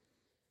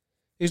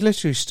 He's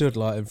literally stood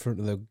like in front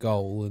of the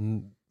goal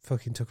and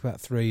fucking took about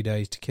 3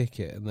 days to kick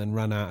it, and then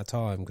ran out of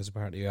time because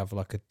apparently you have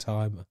like a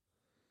timer.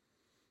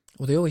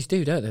 Well, they always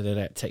do, don't they?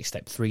 They take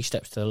 3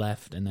 steps to the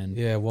left and then...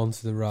 Yeah, one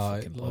to the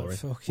right. Fucking boring. Like,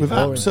 fucking With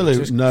boring. absolute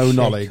just no kick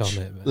knowledge, on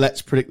it, man.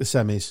 let's predict the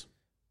semis.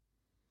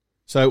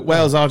 So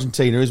Wales,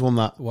 Argentina, who's won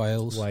that?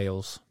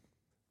 Wales.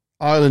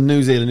 Ireland,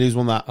 New Zealand, who's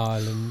won that?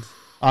 Ireland.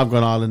 I've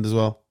gone Ireland as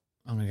well.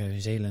 I'm going to go New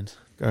Zealand.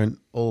 Going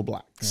All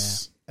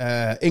Blacks.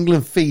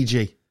 England,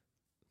 Fiji.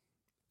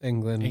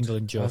 England.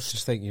 England I just.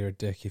 just think you're a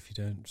dick if you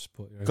don't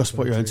support your own Got to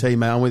support your own country. team,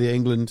 mate. I'm with you,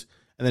 England.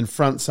 And then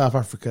France, South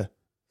Africa.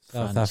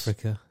 South France.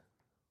 Africa.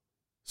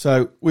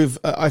 So with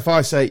if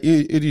I say,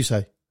 who do you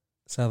say?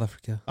 South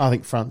Africa. I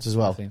think France as I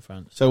well. think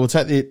France. So we'll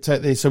take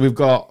the. So we've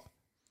got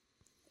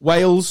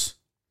Wales.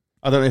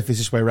 I don't know if it's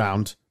this way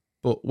round,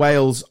 but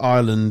Wales,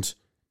 Ireland,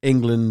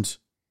 England,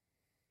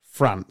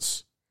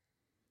 France.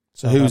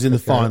 So South who's in the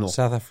Africa- final?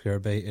 South Africa are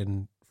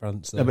beating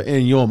France. No, Though. but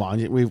in your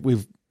mind, we've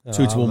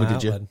 2-1 we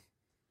did you.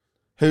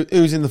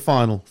 Who's in the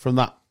final from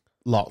that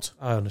lot?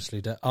 I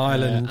honestly don't.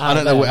 Ireland. I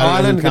don't know where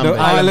Ireland can going be.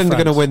 Ireland going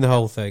to France. win the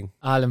whole thing.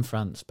 Ireland,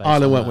 France. based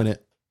Ireland on won't that. win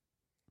it.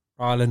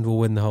 Ireland will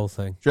win the whole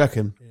thing. Do you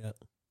reckon? Yeah.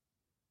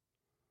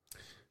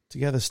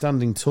 Together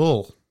standing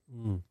tall.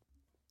 Mm.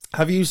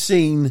 Have you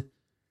seen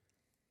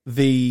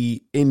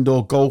the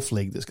indoor golf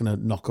league that's going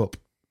to knock up.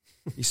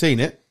 You seen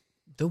it?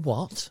 The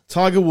what?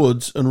 Tiger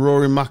Woods and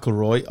Rory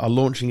McIlroy are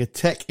launching a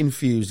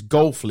tech-infused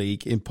golf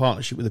league in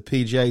partnership with the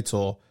PGA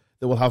Tour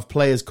that will have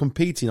players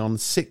competing on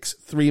 6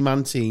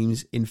 three-man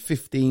teams in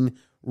 15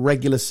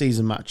 regular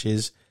season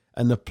matches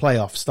and the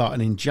playoffs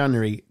starting in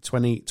January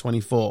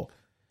 2024.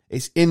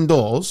 It's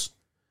indoors,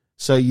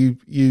 so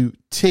you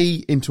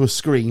tee into a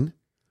screen,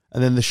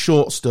 and then the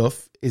short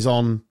stuff is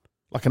on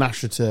like an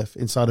AstroTurf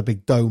inside a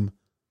big dome.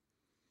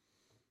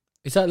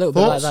 Is that a little bit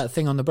like that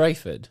thing on the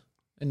Brayford?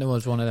 And there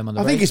was one of them on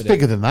the Brayford. I think it's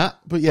bigger than that,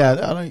 but yeah,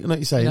 I know what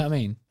you're saying. You know what I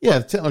mean? Yeah,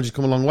 the technology's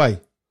come a long way.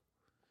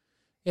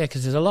 Yeah,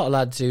 because there's a lot of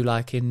lads who,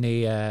 like, in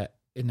the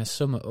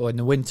summer or in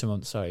the winter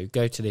months,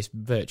 go to this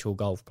virtual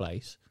golf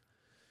place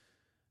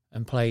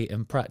and play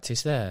and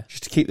practice there.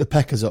 Just to keep the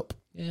peckers up.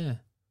 Yeah.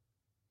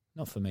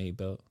 Not for me,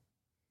 but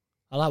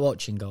I like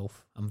watching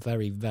golf. I'm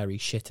very, very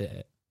shit at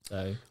it.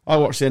 So I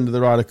watched the end of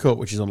the Ryder Cup,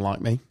 which is unlike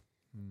me.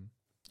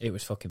 It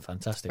was fucking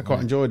fantastic. I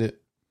quite enjoyed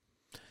it.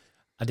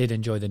 I did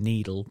enjoy the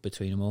needle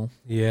between them all.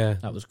 Yeah.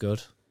 That was good.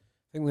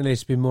 I think there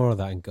needs to be more of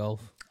that in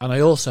golf. And I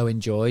also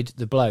enjoyed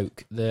the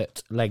bloke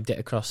that legged it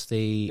across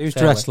the He was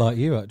fairway. dressed like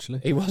you, actually.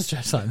 He was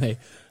dressed like me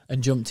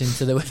and jumped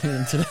into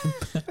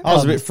the... I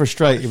was a bit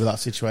frustrated with that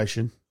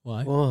situation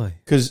Why? Why?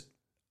 because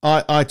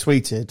I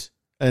tweeted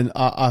and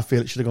I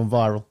feel it should have gone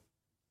viral.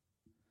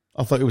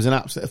 I thought it was an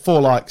absolute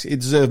 4 likes. It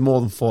deserved more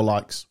than 4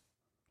 likes.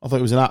 I thought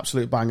it was an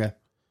absolute banger,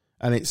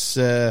 and it's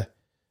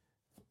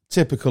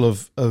typical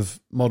of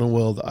modern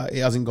world.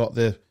 It hasn't got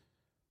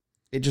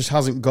it just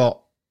hasn't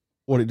got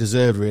what it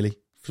deserved really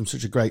from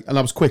such a great. And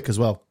I was quick as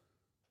well.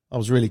 I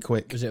was really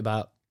quick. Was it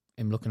about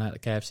him looking at the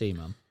KFC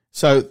man?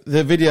 So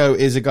the video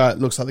is a guy that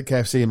looks like the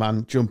KFC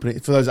man jumping.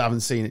 For those that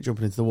haven't seen it,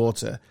 jumping into the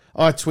water.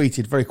 I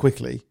tweeted very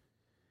quickly.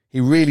 He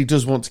really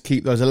does want to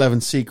keep those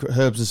 11 secret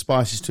herbs and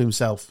spices to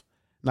himself.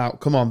 Now,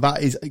 come on,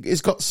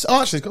 it's got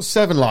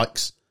 7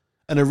 likes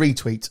and a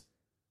retweet.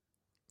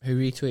 Who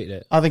retweeted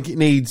it? I think it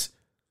needs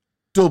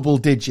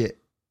double-digit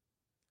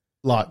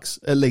likes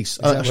at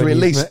least. Actually, at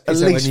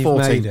least 14.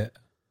 Made it?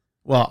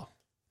 What?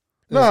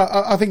 No,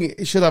 I think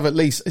it should have at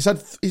least.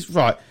 It's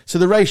right. So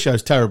the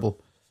ratio's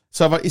terrible.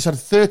 So it's had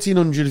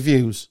 1,300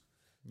 views,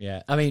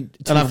 Yeah, I mean,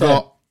 and I've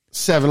got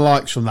 7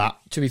 likes from that.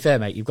 to be fair,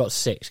 mate, you've got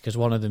 6 because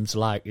one of them's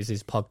is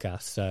his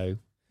podcast. So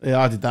Yeah,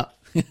 I did that.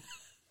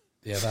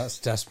 Yeah, that's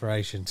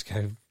desperation to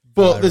go.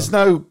 But viral. there's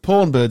no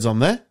porn birds on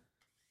there.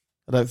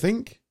 I don't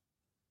think.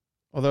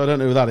 Although I don't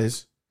know who that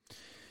is.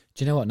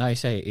 do you know what? Now you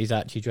say it, he's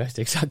actually dressed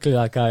exactly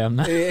like I am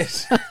now. It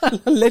is.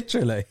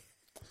 Literally.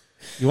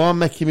 You are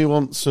making me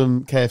want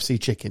some KFC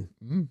chicken.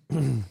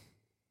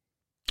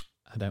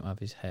 I don't have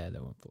his hair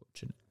though,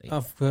 unfortunately.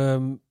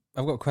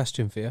 I've got a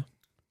question for you.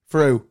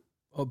 Through.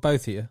 Or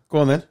both of you. Go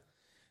on then.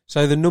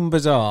 So the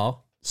numbers are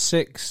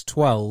 6,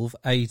 12,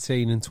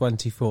 18 and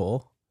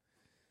 24.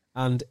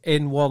 And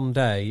in one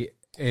day,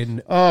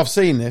 Oh, I've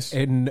seen this.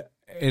 in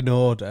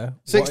order.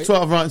 6,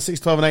 12, right, and 6,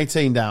 12 and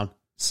 18 down.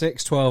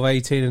 6, 12,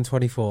 18 and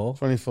 24.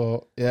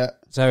 24, yeah.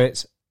 So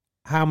it's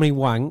how many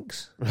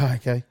wanks, Right,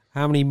 okay.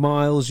 how many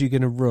miles you're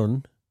going to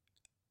run,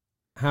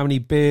 how many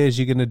beers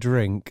you're going to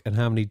drink, and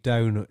how many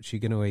donuts you're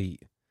going to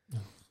eat.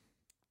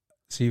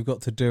 So you've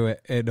got to do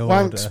it in order.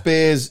 Wanks,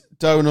 beers,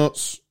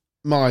 donuts,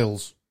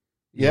 miles.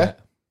 Yeah?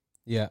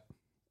 Yeah.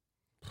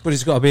 But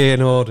it's got to be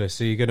in order,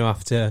 so you're going to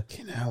have to,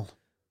 Fucking hell.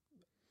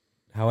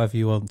 however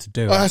you want to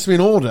do Oh, it it. has to be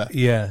in order.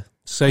 Yeah.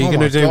 So you're Oh going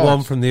my to do God.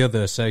 one from the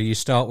other. So you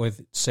start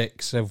with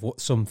 6 of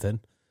something,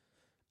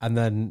 and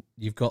then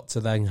you've got to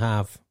then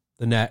have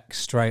the next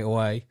straight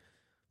away.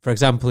 For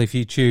example, if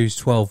you choose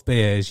 12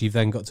 beers, you've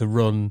then got to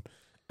run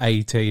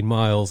 18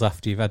 miles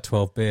after you've had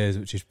 12 beers,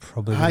 which is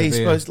probably How going you to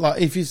be... supposed,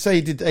 like, if you say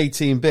you did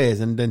 18 beers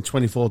and then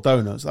 24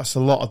 donuts, that's a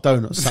lot of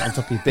donuts sat on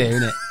top of your beer,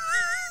 isn't it?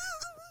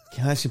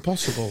 Yeah, that's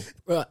impossible.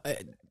 Right,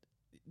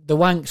 the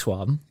wanks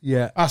one.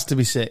 Yeah. Has to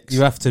be 6.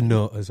 You have to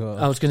nut as well.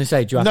 I was going to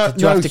say, do you no have to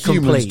humans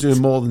complete?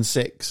 doing more than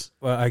 6.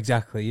 Well,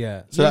 exactly,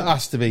 yeah. So that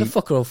has to be. The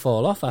fucker will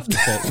fall off after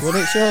 6,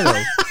 wouldn't it,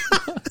 surely?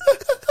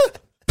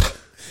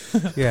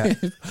 Yeah.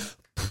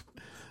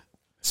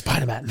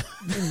 Spider-Man.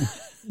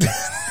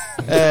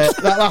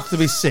 That'll have to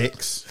be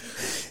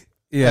 6.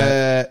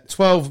 Yeah.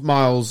 12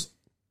 miles.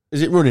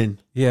 Is it running?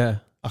 Yeah.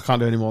 I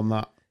can't do any more than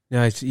that.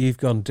 No, you've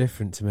gone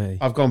different to me.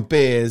 I've gone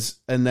beers,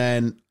 and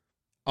then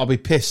I'll be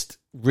pissed,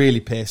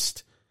 really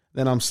pissed.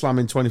 Then I'm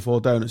slamming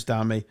 24 donuts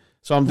down me.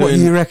 So I'm What,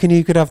 doing. you reckon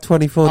you could have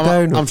 24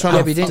 donuts? I'm trying Yeah,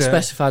 to. but he didn't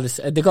specify this.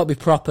 They've got to be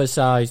proper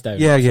size, don't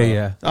Yeah, they? yeah, So-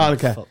 yeah. Oh,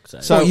 okay. Fuck's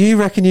sake. So So you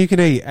reckon you can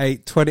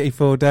eat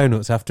 24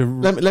 donuts after...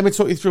 let me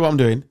talk you through what I'm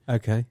doing.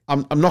 Okay.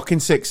 I'm knocking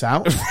 6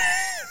 out.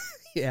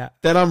 Yeah.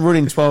 Then I'm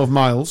running 12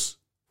 miles.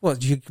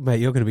 What, mate,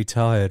 you're going to be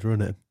tired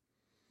running.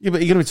 Yeah, but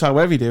you're going to be tired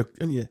wherever you do,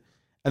 aren't you?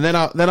 And then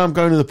I'm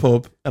going to the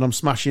pub and I'm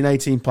smashing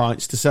 18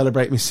 pints to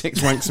celebrate my 6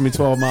 wanks and my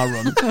 12-mile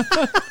run.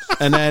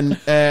 And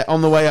then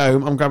on the way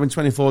home, I'm grabbing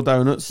 24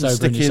 donuts and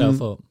Sobering sticking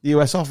yourself up. the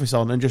US office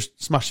on and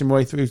just smashing my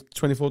way through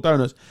 24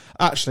 donuts.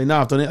 Actually, now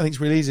I've done it. I think it's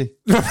really easy.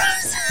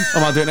 I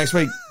might do it next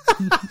week.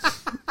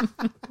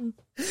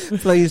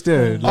 Please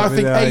do. I Let me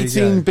think know how you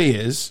 18 go.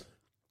 beers.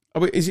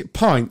 Is it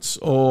pints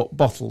or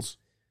bottles?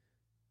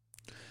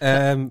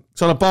 So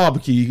So on a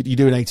barbecue, you're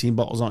doing 18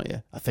 bottles, aren't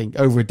you? I think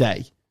over a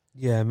day.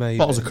 yeah, maybe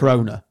Bottles of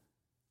Corona.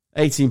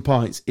 18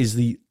 pints is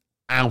the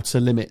outer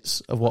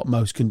limits of what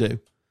most can do.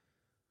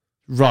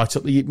 Right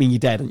up. I mean, you're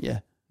dead, aren't you?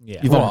 Yeah.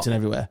 You're vomiting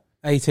everywhere.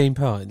 18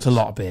 pints. It's a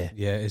lot of beer.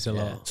 Yeah, it's a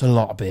lot. It's a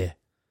lot of beer.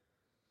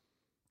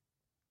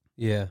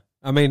 Yeah,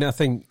 I mean, I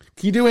think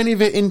Can you do any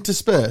of it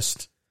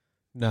interspersed?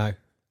 no.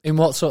 In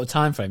what sort of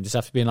time frame? Does it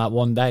have to be in like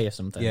one day or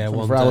something? Yeah,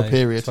 24-hour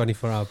period.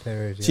 24-hour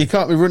period. Yeah. So you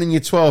can't be running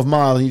your 12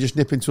 mile and you just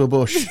nip into a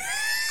bush.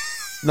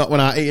 Not when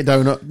I eat a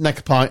donut, neck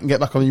a pint, and get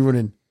back on your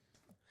running.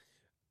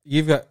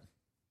 You've got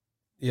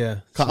yeah.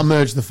 Can't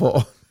merge the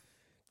four.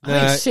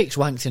 I think 6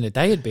 wanks in a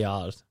day would be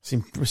hard.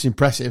 It's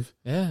impressive.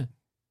 Yeah.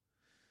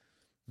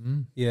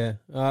 Yeah.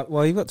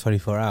 Well, you've got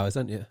 24 hours,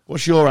 haven't you?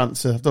 What's your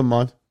answer? I've done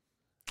mine.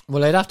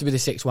 Well, it'd have to be the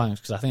 6 wanks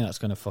because I think that's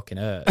going to fucking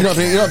hurt.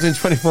 You're not doing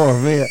 24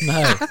 of me.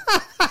 No.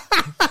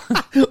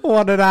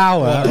 1 an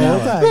hour. One an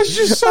hour. There's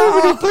just so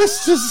many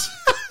blisters.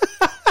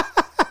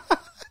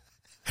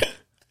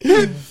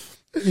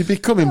 You'd be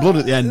coming blood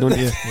at the end,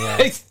 wouldn't you?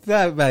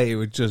 That, mate, it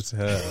would just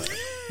hurt.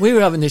 We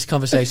were having this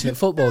conversation at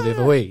football the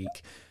other week.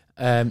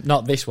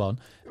 Not this one.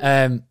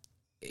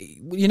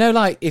 You know,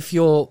 like if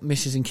your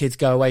missus and kids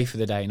go away for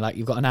the day and like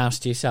you've got an house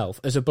to yourself,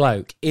 as a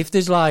bloke, if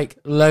there's like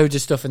loads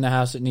of stuff in the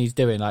house that needs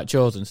doing, like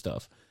chores and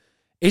stuff,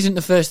 isn't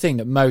the first thing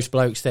that most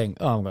blokes think,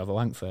 oh, I'm going to have a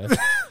wank first?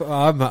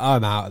 I'm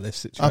out of this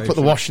situation. I put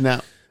the washing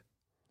out.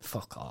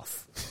 Fuck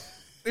off.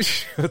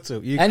 Shut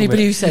up.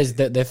 Anybody who says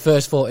that their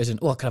first thought isn't,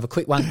 oh, I can have a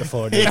quick wank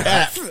before I do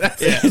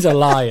that, is a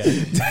liar.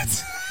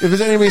 If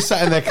there's anybody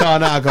sat in their car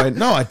now going,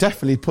 no, I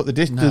definitely put the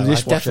dishwasher. I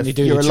definitely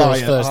do You're the a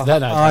chores liar. first,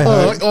 then I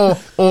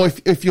Or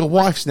if your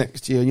wife's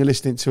next to you and you're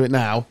listening to it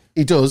now,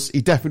 he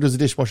definitely does the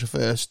dishwasher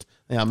first.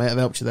 Yeah, mate, I've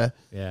helped you there.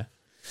 Yeah.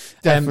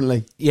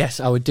 Definitely. Yes,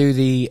 I would do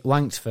the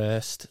wanks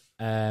first.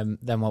 Then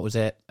what was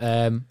it?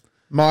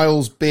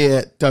 Miles,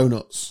 beer,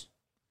 donuts.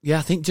 Yeah,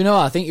 I think, do you know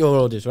what? I think your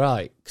order's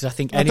right. Because I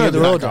think any don't other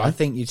be that order, guy. I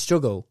think you'd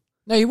struggle.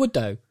 No, you would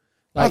though.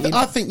 Like,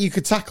 I think you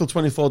could tackle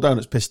 24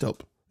 donuts pissed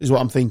up, is what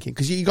I'm thinking.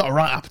 Because you got a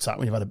right appetite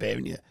when you've had a beer,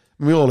 haven't you?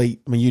 I mean, we all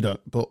eat. I mean, you don't,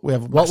 but we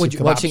have. what do you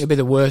kebabs. think would be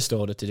the worst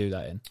order to do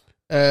that in?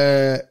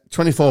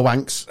 24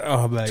 wanks.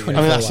 Oh, mate. I mean,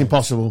 that's wanks.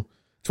 impossible.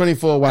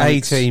 24 wanks.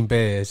 18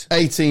 beers.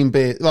 18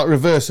 beer. Like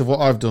reverse of what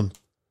I've done.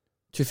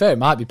 To be fair, it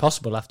might be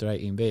possible after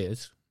 18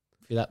 beers.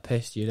 If you're that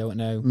pissed, you don't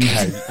know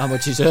how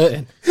much it's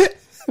hurting.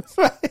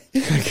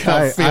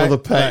 Can't feel the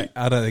pain.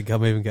 I don't think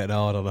I'm even getting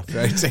hard on after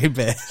 18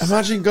 beers.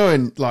 Imagine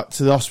going like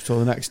to the hospital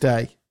the next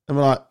day and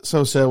we're like,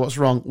 so sir, what's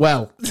wrong?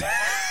 Well,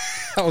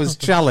 That was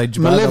challenged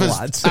my by the liver's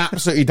lads.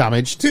 absolutely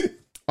damaged.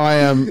 I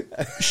am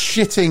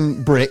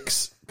shitting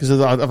bricks because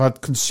I've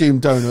had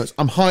consumed donuts.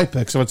 I'm hyper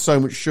because I've had so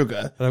much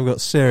sugar And I've got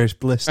serious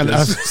blisters. and I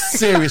have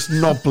serious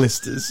knob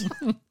blisters.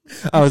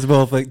 I was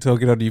more like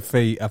talking on your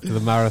feet after the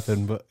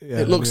marathon, but yeah,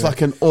 It looks anyway.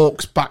 like an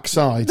orc's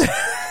backside.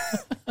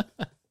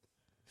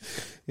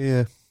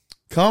 Yeah.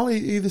 Carl, are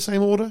you the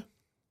same order?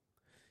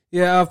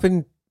 Yeah, I've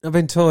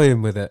been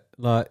toying with it.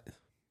 Like,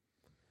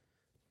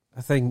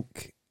 I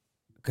think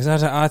because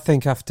I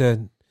think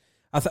after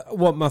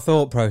what my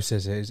thought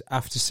process is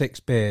after 6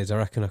 beers, I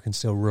reckon I can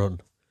still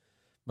run.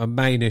 My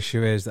main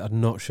issue is that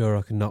I'm not sure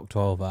I can knock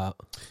 12 out.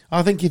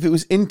 I think if it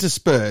was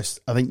interspersed,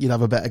 I think you'd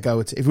have a better go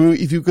at it.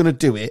 If you're going to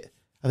do it,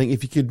 I think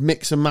if you could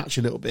mix and match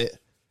a little bit,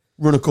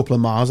 run a couple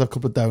of miles, have a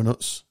couple of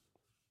donuts,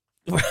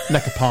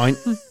 neck a pint.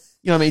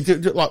 You know what I mean?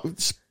 Do, like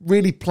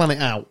really plan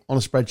it out on a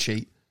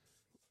spreadsheet.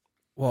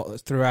 What,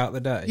 throughout the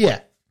day?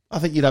 Yeah, I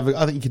think you'd have.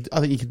 I think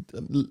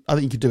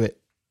you could do it.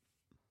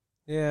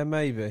 Yeah,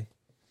 maybe.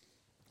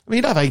 I mean,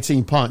 you'd have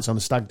 18 pints on a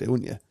stag do,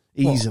 wouldn't you?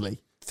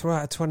 Easily.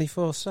 Throughout a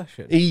 24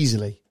 session?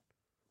 Easily.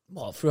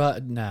 What,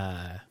 throughout?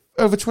 Nah.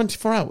 Over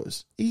 24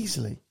 hours.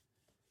 Easily.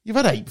 You've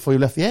had 8 before you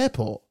left the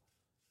airport.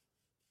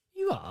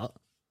 You are?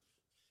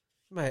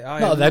 Mate,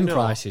 Not at them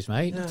prices,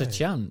 mate. No. Not a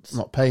chance. I'm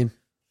not paying.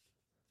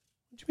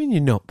 What do you mean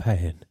you're not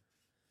paying?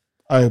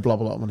 I owe blah,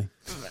 blah, blah money.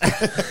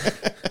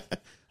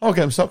 I'll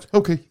get them stopped.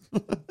 Okay.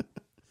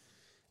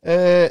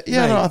 Yeah,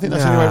 no, I think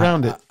that's the only way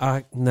around it.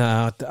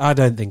 I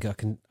don't think I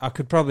can. I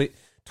could probably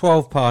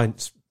 12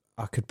 pints.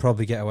 I could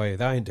probably get away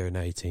with. I ain't doing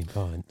 18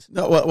 pints.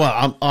 No,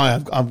 well,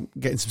 I'm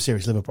getting some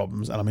serious liver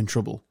problems and I'm in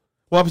trouble.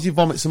 What happens if you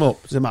vomit some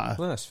up? Does it matter?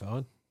 Well, that's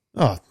fine.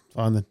 Oh,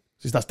 fine then.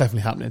 Because that's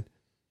definitely happening.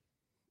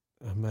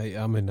 Mate,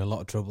 I'm in a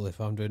lot of trouble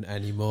if I'm doing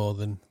any more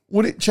than.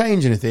 Would it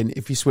change anything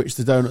if you switched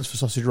the donuts for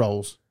sausage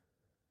rolls?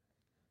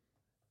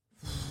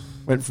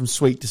 Went from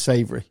sweet to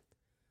savoury.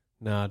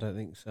 No, I don't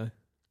think so.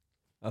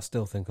 I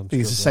still think I'm. I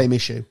think it's the struggling. same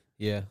issue.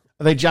 Yeah,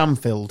 Are they jam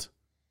filled?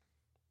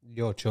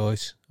 your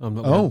choice. I'm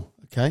not. Oh,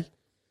 okay.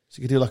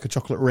 So you could do like a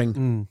chocolate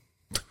ring.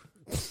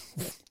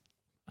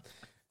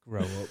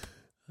 Grow up.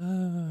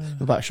 We're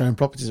about showing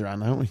properties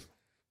around, aren't we?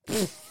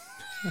 Do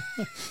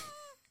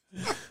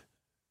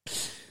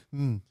you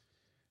want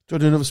to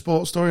do another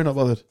sports story or not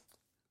bothered?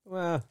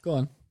 Well, Go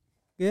on.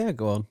 yeah,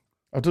 go on.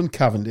 I've done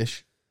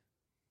Cavendish.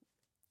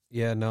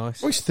 Yeah,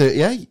 nice. Oh, he's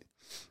 38.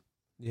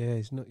 Yeah,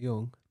 he's not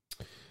young.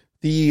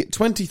 The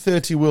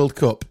 2030 World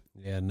Cup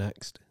Yeah,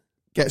 next.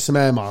 gets some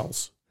air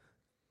miles.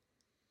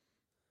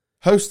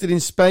 Hosted in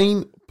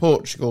Spain,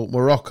 Portugal,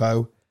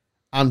 Morocco,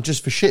 and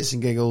just for shits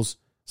and giggles,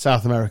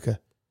 South America.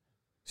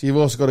 So you've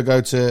also got to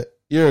go to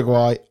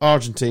Uruguay,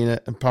 Argentina,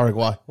 and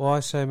Paraguay. Why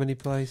so many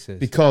places?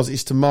 Because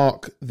it's to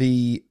mark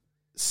the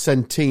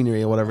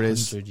centenary or whatever it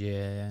is. 100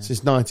 year, yeah.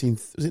 Since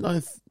 19th, was it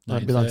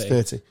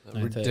 1930?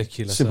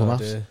 Ridiculous Simple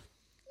idea.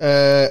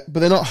 But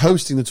they're not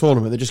hosting the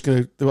tournament. They're just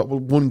going to do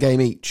one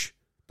game each.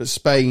 But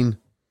Spain,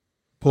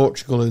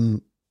 Portugal,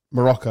 and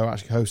Morocco are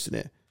actually hosting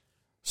it.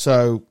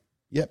 So,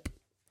 yep.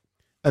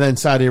 And then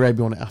Saudi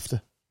Arabia on it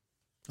after.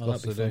 Oh,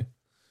 that'd be fun.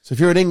 So if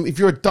you're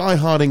a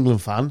diehard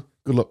England fan,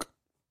 good luck.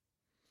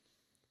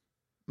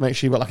 Make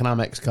sure you've got like an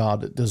Amex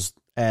card that does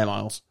air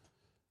miles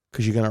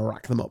because you're going to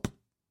rack them up.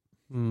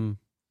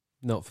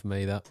 Not for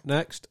me, that.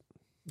 Next.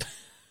 I've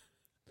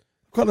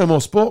got no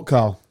more sport,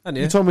 Carl. Haven't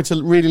You told me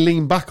to really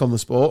lean back on the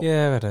sport.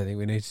 Yeah, I don't think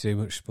we need to do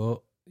much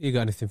sport. You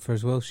got anything for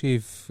us, Welsh?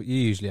 You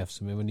usually have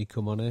something when you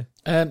come on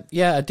here.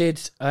 Yeah, I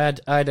did. I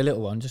had a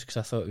little one just because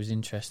I thought it was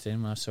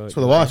interesting when I saw it. That's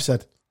what the wife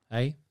said.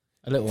 Hey,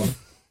 a little one.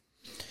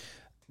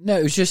 No,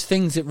 it was just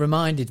things that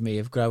reminded me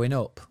of growing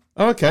up.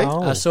 Oh, okay.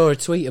 Oh. I saw a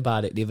tweet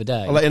about it the other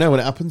day. I'll let you know when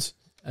it happens.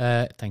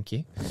 Thank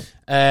you.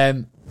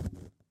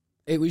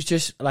 It was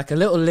just like a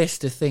little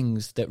list of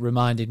things that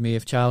reminded me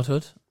of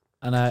childhood.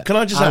 And Can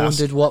I just I ask?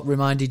 wondered what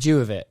reminded you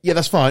of it. Yeah,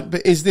 that's fine.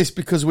 But is this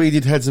because we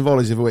did heads and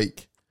volleys every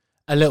week?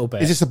 A little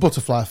bit. Is this a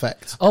butterfly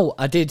effect? Oh,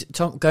 I did.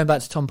 Going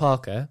back to Tom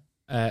Parker,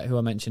 who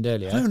I mentioned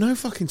earlier. I don't know who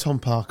fucking Tom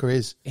Parker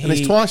is. And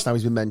it's twice now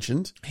he's been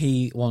mentioned.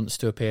 He wants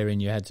to appear in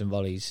your Heads and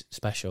Volleys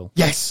special.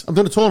 Yes, I'm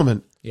doing a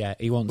tournament. Yeah,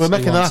 he wants. We're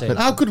making that wants happen. it.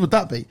 How good would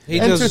that be? He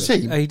Enter does, a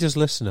team. He does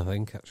listen, I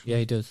think, actually. Yeah,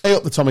 he does. Hey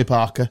up the Tommy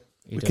Parker.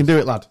 He We does. can do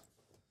it, lad.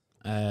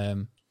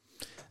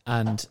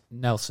 And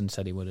Nelson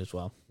said he would as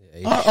well.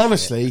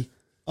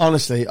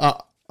 Honestly,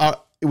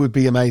 it would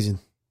be amazing.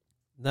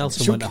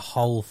 Nelson Should- went a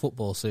whole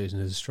football season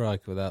as a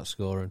striker without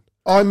scoring.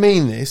 I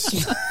mean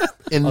this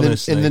in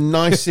Honestly. the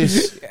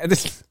nicest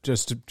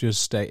just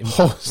stating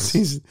whole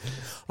season.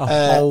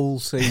 a whole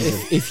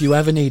season. If you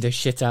ever need a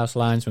shithouse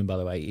linesman, by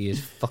the way, he is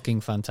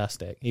fucking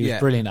fantastic. He was Yeah.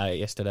 brilliant at it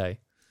yesterday.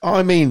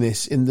 I mean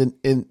this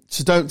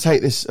so don't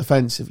take this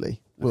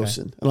offensively,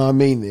 Wilson. And I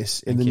mean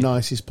this in Thank the you.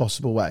 nicest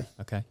possible way.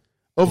 Okay.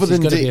 Other This is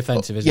than gonna be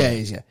offensive, isn't yeah, it? it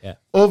is, yeah. Yeah.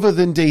 Other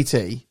than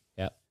DT,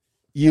 Yeah.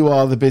 you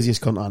are the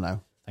busiest cunt I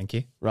know. Thank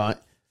you. Right.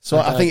 So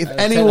I I think if take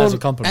that anyone, as a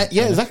compliment.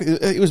 yeah, exactly,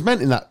 it was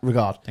meant in that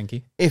regard. Thank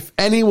you. If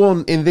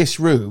anyone in this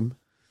room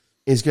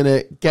is going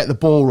to get the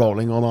ball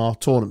rolling on our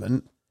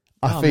tournament,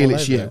 I I'm feel all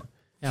it's over you. it.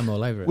 Yeah, I'm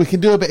all over it. We can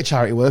do a bit of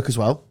charity work as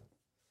well.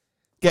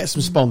 Get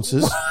some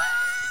sponsors.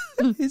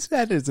 His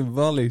headers and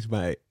volleys,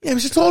 mate. Yeah, it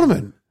was a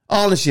tournament.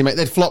 Honestly, mate,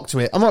 they'd flock to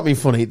it. I'm not being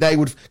funny. They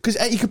would, because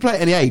you can play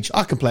at any age.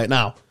 I can play it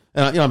now.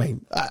 You know what I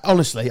mean?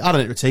 Honestly, I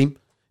don't enter a team.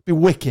 It'd be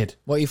wicked.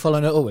 What are you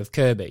following it up with?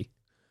 Kirby?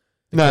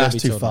 No, Kirby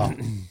that's too far.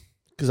 tournament.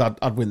 Because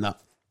I'd win that.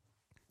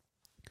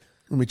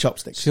 And with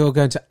chopsticks. So you're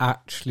going to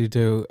actually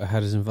do a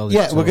headers and volleys?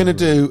 Yeah, we're going to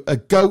tournament? do a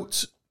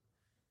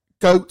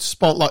goat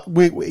spot. Like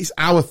it's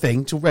our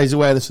thing to raise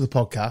awareness of the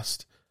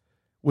podcast.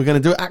 We're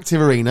going to do it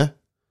active arena.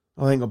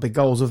 I think got big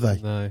goals, have they?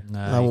 No.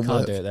 No, That you won't can't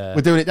work. do it there.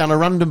 We're doing it down a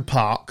random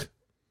park.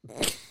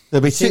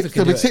 There'll be See if we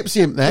can do it.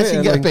 Tipsy Imp there, so you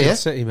can get a Lincoln beer.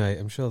 City, mate.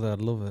 I'm sure they'd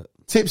love it.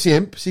 Tipsy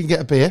Imp, so you can get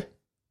a beer.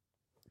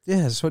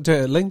 Yeah, that's what do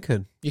it at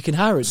Lincoln. You can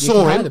hire it. You Soar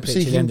can hire him, the pitch so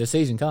you at the can- end of the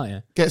season, can't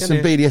you? Get Can some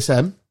you?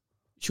 BDSM.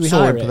 Should we Soar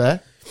hire Imp it?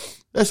 there.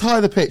 Let's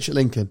hire the pitch at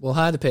Lincoln. We'll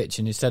hire the pitch,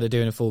 and instead of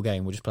doing a full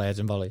game, we'll just play heads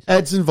and volleys.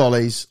 Heads and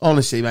volleys.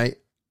 Honestly, mate,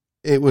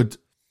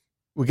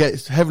 we get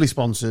it heavily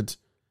sponsored.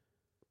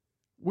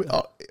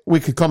 We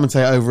could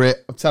commentate over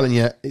it. I'm telling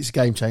you, it's a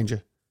game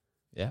changer.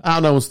 Yeah. How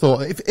no one's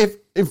thought. If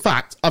in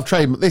fact, I've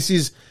trademarked.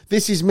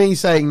 This is me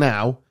saying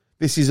now.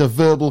 This is a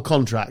verbal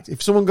contract.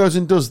 If someone goes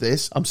and does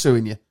this, I'm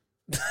suing you.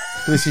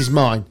 This is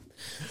mine.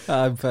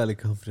 I'm fairly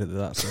confident that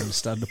that's going to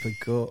stand up in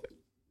court.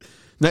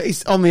 No,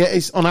 it's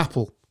on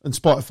Apple and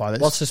Spotify.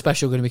 What's the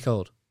special going to be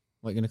called?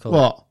 What are you going to call it?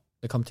 what?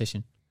 The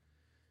competition?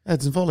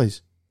 Heads and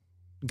volleys.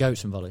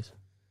 Goats and volleys.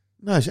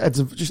 No, it's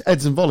just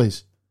heads and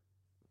volleys.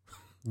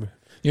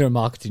 You're a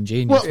marketing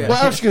genius. What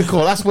else are you going to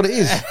call it? That's what it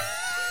is.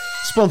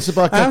 Sponsored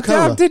by How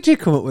Coca-Cola. did you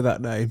come up with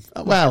that name?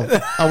 Well,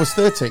 I was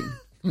 13.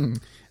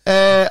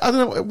 I don't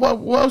know.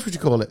 What else would you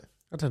call it?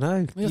 I don't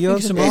know. Well, You're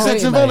think some the more. It's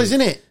heads and mate. volleys,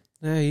 isn't it?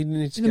 No, you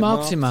need to You're the get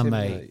marketing man,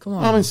 mate. Come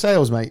on. I'm in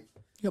sales, mate.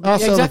 You I'll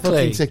got sell the exactly.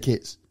 fucking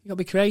tickets. You got to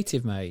be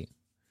creative, mate.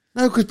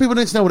 No, because people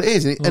don't know what it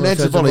is. And Oh,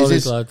 heads and volleys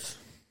is lads.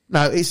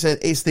 no. It's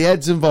the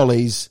heads and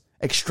volleys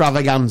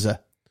extravaganza.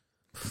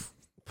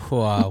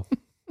 Wow.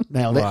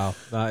 Nailed it. Wow.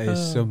 That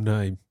is some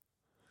name.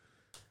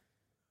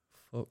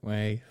 Fuck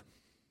me.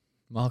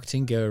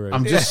 Marketing guru.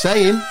 I'm just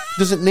saying,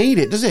 doesn't need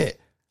it, does it?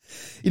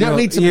 You don't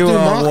need to you do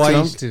are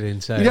marketing. wasted in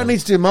sales. You don't need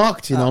to do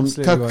marketing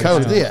Absolutely on Coca-Cola,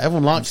 wasted. do you? Everyone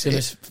I'm likes going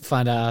it. to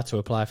find out how to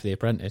apply for The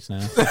Apprentice now.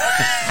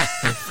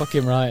 You're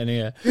fucking right in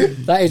here.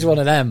 That is one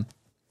of them.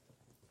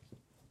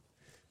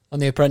 On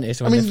The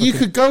Apprentice. I mean, you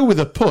could go with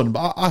a pun,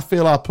 but I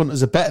feel our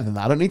punters are better than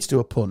that. I don't need to do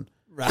a pun.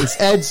 It's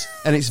heads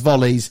and it's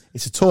volleys.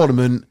 It's a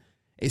tournament.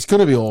 It's going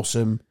to be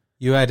awesome.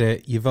 You head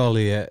it, you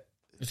volley it.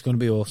 It's going to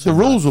be awesome. The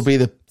rules will be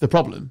the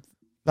problem.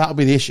 That'll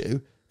be the issue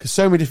because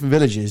so many different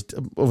villages,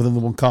 other than the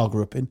one Carl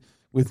grew up in,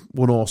 with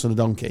one horse and a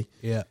donkey.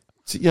 Yeah.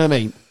 So, you know what I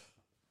mean?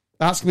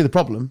 That's going to be the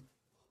problem.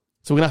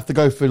 So we're going to have to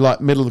go for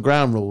like middle of the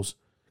ground rules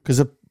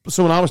because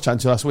someone I was chatting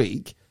to last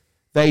week,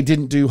 they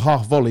didn't do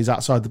half volleys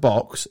outside the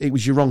box. It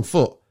was your wrong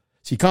foot.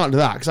 So you can't do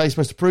that because how are you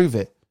supposed to prove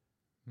it?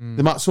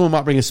 Someone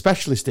might bring a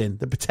specialist in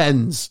that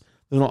pretends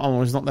they're not.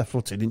 Oh, he's not left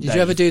footed. Did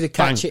you ever do the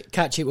catch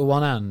it with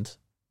one hand,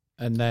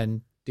 and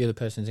then the other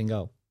person's in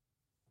goal?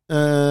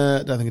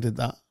 I don't think I did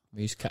that.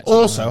 We used to catch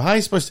Also, how are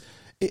you supposed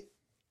to...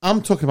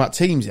 I'm talking about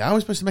teams here. How are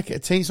we supposed to make it a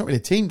team? It's not really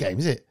a team game,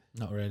 is it?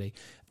 Not really.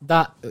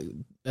 That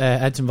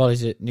heads and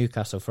volleys at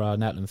Newcastle for our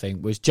Netland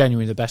thing was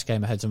genuinely the best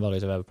game of heads and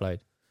volleys I've ever played.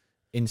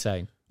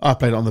 Insane. I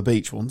played it on the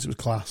beach once. It was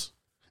class.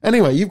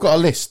 Anyway, you've got a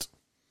list.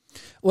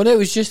 Well, it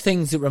was just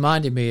things that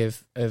reminded me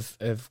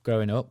of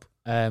growing up.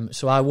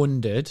 So I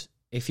wondered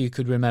if you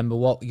could remember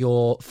what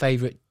your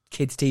favourite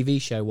kids' TV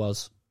show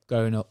was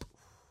growing up.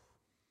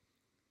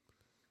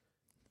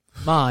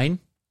 Mine,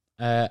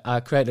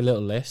 I created a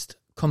little list.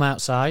 Come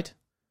Outside.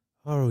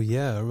 Oh,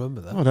 yeah, I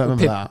remember that. I don't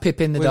remember that.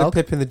 Pip in the With dog.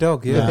 Pip in the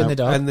dog, yeah. Pip in the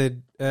dog. And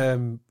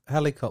the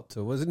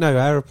helicopter, was it? No,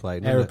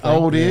 aeroplane. wasn't it? How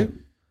old are you?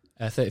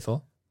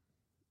 34.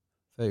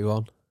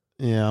 31.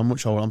 Yeah, I'm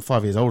much older. I'm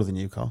 5 years older than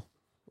you, Carl.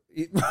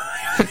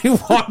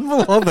 One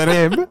more than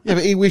him. Yeah,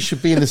 but we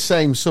should be in the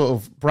same sort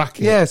of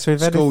bracket. Yeah, so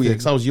if school year, anything-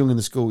 because I was young in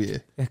the school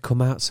year. Yeah,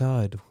 Come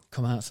Outside.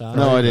 Come Outside.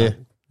 No idea. I thought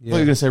Yeah. you were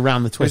going to say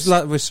Round the Twist. It's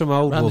like with some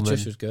old Round the woman.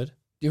 Twist was good.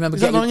 Do you remember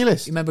Is that not on your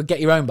list? You remember Get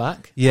Your Own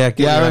Back? Yeah,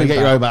 I remember Get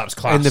Your Own Back. It was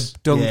class. In the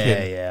Duncan.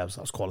 Yeah, that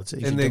was quality.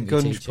 In the Duncan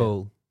Gunge teacher.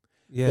 Pool.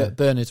 Yeah.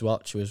 Bernard's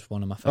Watch was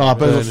one of my Oh, favourites.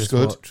 Bernard's was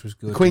good. Watch was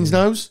good. Queen's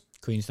Nose?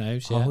 Queen's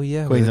Nose, yeah. Oh,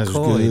 yeah. Queen's with Nose the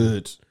was coin.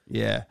 good.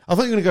 Yeah. I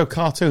thought you were going to go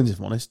cartoons, if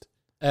I'm honest.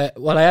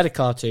 Well, I had a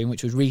cartoon,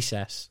 which was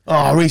Recess.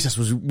 Oh, Recess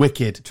was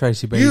wicked.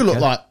 Tracy Baker. You look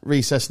like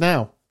Recess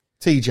now.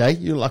 TJ,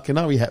 you look like a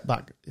Noe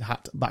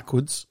hat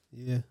backwards.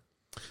 Yeah.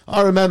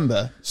 I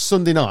remember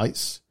Sunday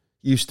nights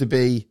used to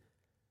be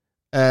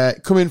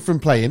coming from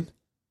playing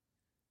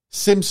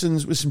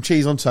Simpsons with some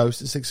cheese on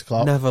toast at 6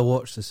 o'clock. Never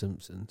watched The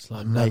Simpsons.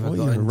 Like, Mate, never what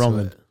got are you into wrong?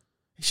 it.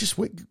 It's just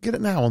get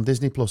it now on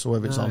Disney Plus or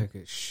whatever it's No, on.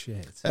 good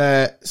shit.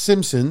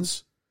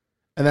 Simpsons,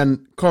 and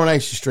then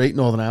Coronation Street,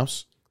 Northern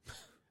House,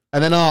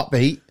 and then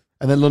Heartbeat,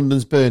 and then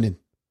London's Burning.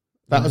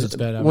 That was London's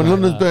Burning, when right,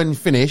 London's that. Burning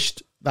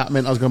finished. That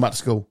meant I was going back to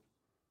school.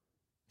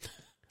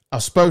 I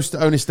was supposed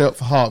to only stay up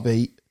for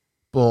Heartbeat,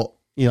 but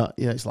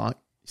it's like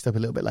you stay up a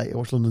little bit later.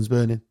 Watch London's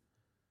Burning.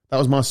 That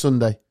was my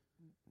Sunday.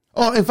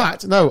 Oh, in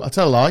fact, no, I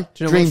tell a lie. Do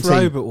you know Dream what's Team.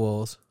 Robot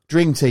Wars?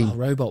 Dream Team.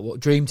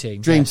 Dream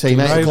Team. Dream Team.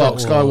 8 o'clock.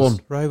 Robot Sky Wars.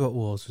 One. Robot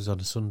Wars was on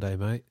a Sunday,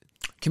 mate.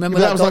 Can you remember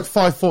That was dog-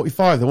 like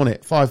 5:45, though, wasn't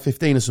it?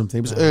 5:15 or something.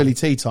 It was early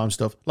tea time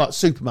stuff, like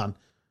Superman.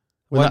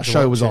 When that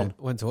show was on.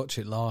 Went to watch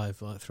it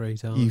live like 3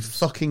 times. You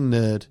fucking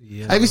nerd.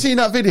 Yeah. Have you seen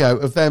that video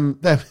of them?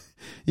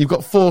 You've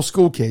got 4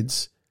 school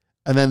kids,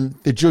 and then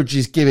the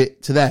judges give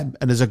it to them,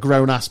 and there's a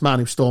grown-ass man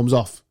who storms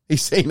off.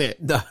 He's seen it.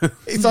 No.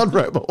 It's on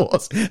Robot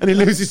Wars, and he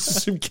loses to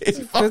some kids.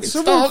 He fucking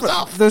storms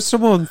off. There's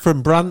someone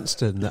from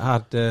Branston that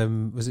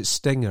had, was it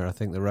Stinger, I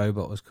think the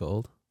robot was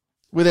called?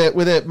 With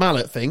a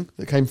mallet thing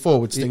that came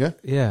forward, Stinger.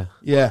 Yeah.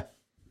 Yeah.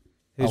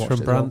 He's I watched from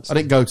it as well. Branston. I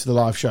didn't go to the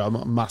live show. I'm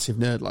not a massive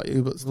nerd like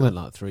you, but still. Went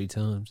like 3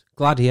 times.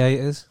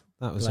 Gladiators.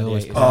 That was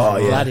always Gladiator. Oh,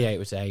 yeah. Gladiator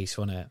was ace,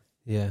 wasn't it?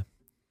 Yeah.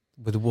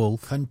 With a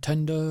wolf.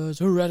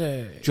 Contenders are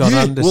ready. John You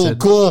Anderson. will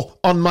go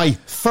on my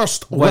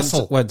first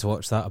whistle. Went to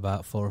watch that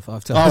about 4 or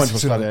 5 times. I went to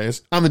watch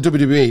Gladiators. And the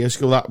WWE. I used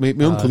to go that. My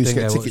uncle used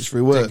to get tickets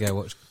through work. Didn't go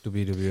watch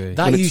WWE.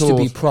 That When it used to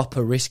be toured.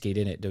 proper risky,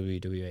 didn't it,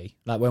 WWE?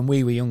 Like when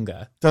we were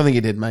younger. Don't think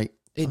he did, mate.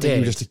 It I think did. You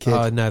were just a kid.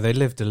 Oh no, they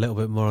lived a little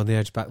bit more on the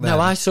edge back then. No,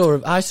 I saw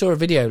a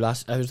video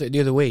the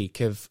other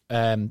week of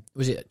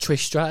was it Trish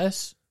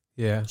Stratus?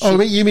 Yeah.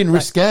 Oh, you mean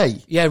risque?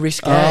 Yeah,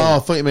 risque. Oh, I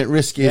thought you meant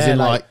risky as Yeah, in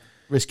like- like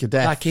risk of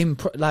death.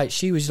 Like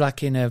she was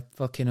like in a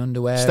fucking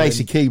underwear.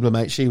 Stacey and Keebler,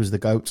 mate, she was the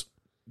goat.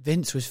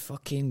 Vince was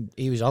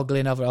he was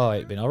ogling over. Oh,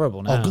 it'd been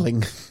horrible now.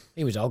 Ogling.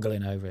 He was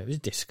ogling over it. It was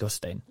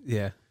disgusting.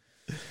 Yeah.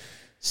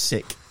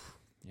 Sick.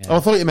 Yeah. Oh, I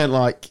thought you meant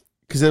like,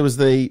 because there was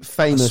the I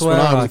famous swear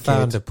when I I was a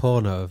found kid. a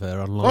porno of her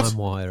on What?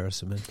 LimeWire or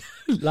something.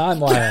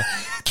 LimeWire.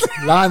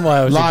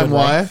 LimeWire was a good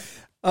one. LimeWire.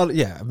 Oh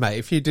yeah, mate.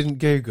 If you didn't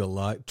Google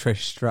like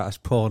Trish Stratus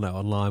porno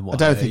on LimeWire, I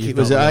don't think you've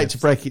it was. not I hate lived. to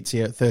break it to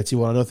you at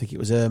 31. I don't think it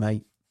was her,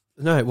 mate.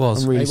 No, it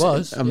was. I'm really It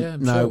was. sick. Yeah,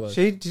 I'm no, sure it was.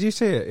 Did you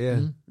see it?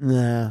 Yeah.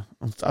 Nah.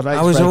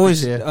 I was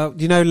always, you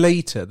know,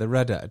 Lita, the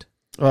redhead.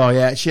 Oh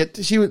yeah,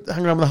 she would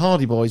hang around with the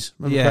Hardy Boys.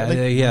 Remember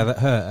correctly? Yeah, that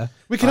her.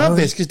 We can I have was-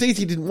 this because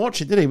DT didn't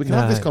watch it, did he? We can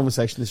have No. this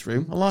conversation in this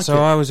room. I like So it.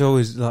 I was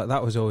always like,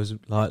 that was always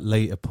like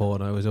Lita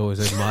porno was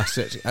always in my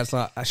search. I was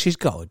like, she's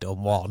got to have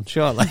done one,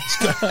 surely.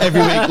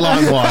 Every week,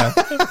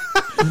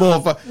 LimeWire. More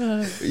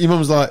of your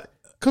mum's like,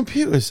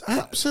 computers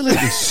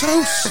absolutely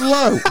so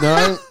slow.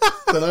 No,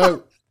 don't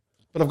know.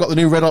 But I've got the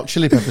new Red Hot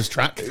Chili Peppers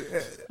track.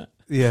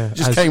 Yeah,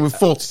 Just came with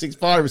 46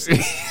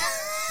 viruses.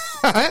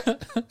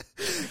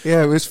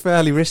 Yeah, it was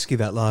fairly risky,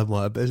 that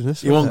LimeWire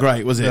business. You weren't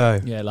great, was it? No.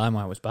 Yeah,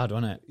 LimeWire was bad,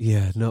 wasn't it?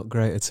 Yeah, not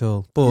great at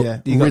all. But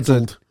Yeah, you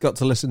riddled. got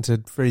to listen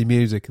to free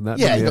music and that.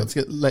 Yeah, didn't you got to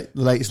get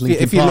the latest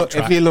Linkin if you Park look,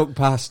 track. if you look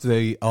past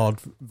the odd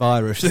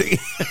virus that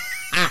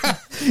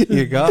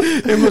you got,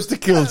 It must have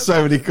killed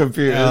so many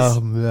computers.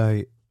 oh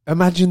mate,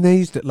 imagine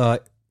these that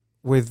like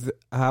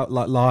without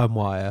like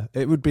LimeWire,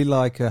 it would be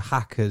like a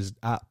hacker's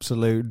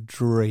absolute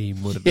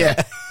dream, wouldn't it?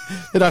 Yeah,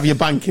 they'd have your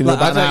bank in Like,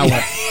 about an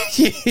hour.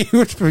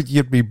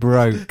 you'd be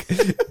broke.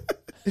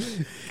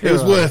 It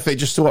was worth it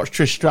just to watch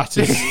Trish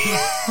Stratus.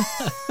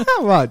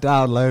 I might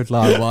download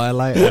LimeWire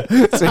later.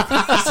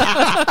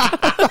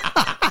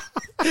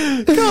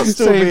 Can't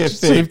still be a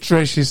see thing. if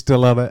Trish is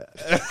still on it.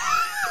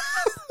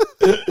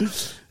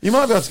 You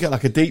might be able to get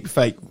like a deep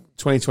fake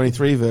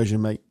 2023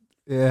 version, mate.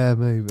 Yeah,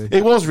 maybe.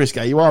 It was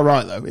risque. You are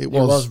right, though. It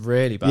was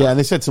really bad. Yeah, and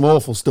they said some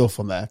awful stuff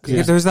on there.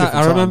 Yeah, there was that.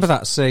 I remember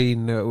that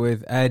scene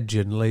with Edge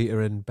and Lita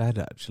in bed.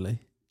 Actually,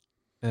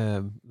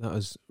 that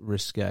was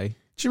risque.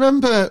 Do you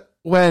remember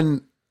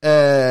when?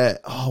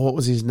 What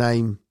was his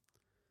name?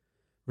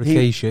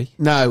 Rikishi.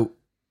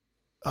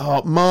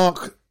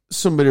 Mark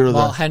somebody or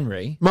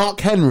other. Mark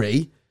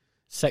Henry.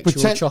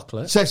 Sexual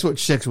chocolate.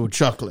 Sexual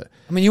chocolate.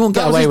 I mean, you wouldn't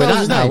get away with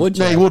that now, would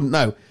you? No, you wouldn't.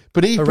 No,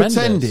 but he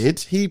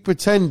Horrendous.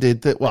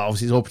 pretended that. Well,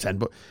 obviously it's all pretend,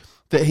 but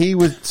that he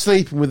was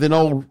sleeping with an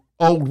old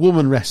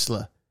woman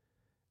wrestler,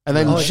 and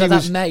then she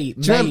was May.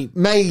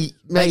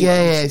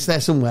 Yeah, it's there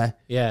somewhere.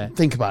 Yeah.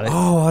 Think about it.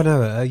 Oh, I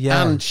know her.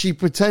 Yeah, And she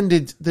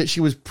pretended that she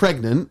was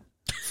pregnant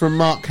from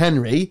Mark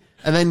Henry,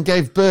 and then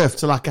gave birth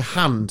to like a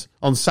hand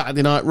on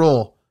Saturday Night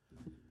Raw.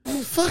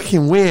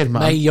 Fucking weird,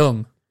 man. Mae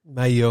Young.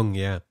 Mae Young.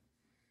 Yeah.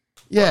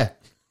 Yeah.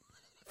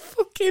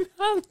 Fucking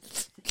hand.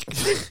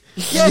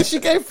 Yeah, she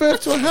gave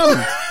birth to a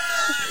hand.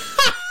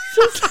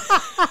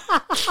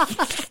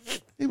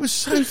 It was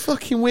so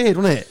fucking weird,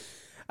 wasn't it?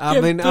 I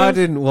mean, I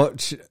didn't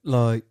watch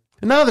like.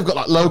 And now they've got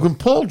like Logan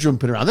Paul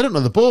jumping around. They don't know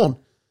they're born.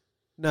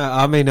 No,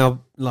 I mean, I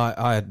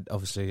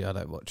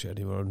don't watch it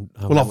anymore.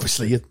 Well,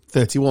 obviously you're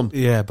 31.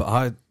 Yeah,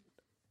 but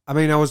I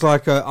mean, I was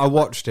like, I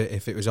watched it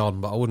if it was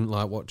on, but I wouldn't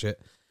like watch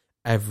it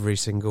every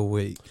single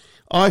week.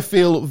 I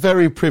feel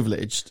very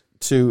privileged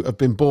to have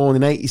been born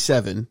in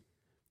 87,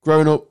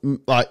 growing up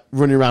like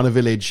running around a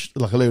village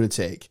like a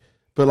lunatic.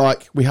 But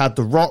like we had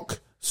The Rock,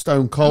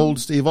 Stone Cold,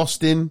 Steve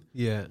Austin,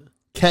 Yeah,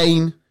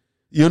 Kane,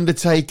 The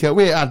Undertaker.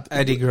 We had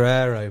Eddie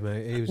Guerrero,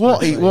 mate. He was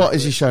what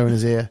is he showing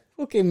us here?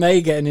 Fucking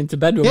May getting into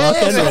bed with Yeah, Mark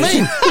that's Henry. what I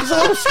mean. There's a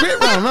whole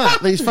script round that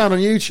he's found on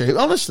YouTube.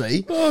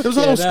 Honestly, there was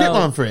a whole script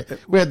round for it.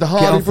 We had the Get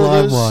Hardy off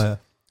Brothers. LimeWire.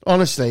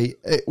 Honestly,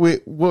 we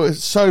were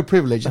so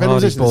privileged. If The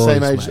anyone's Hardy listening to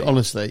the same Boys, age, mate.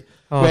 honestly,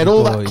 we Hardy had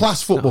all Boys. that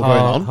class football The going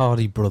on.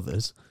 Hardy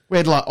Brothers. We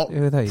had like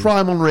Who are they?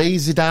 Prime Henry,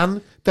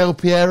 Zidane, Del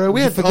Piero.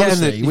 We had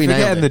honestly, we nailed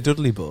forgetting it. the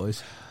Dudley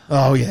Boys.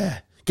 Oh yeah,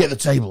 get the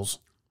tables.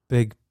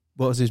 What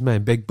was his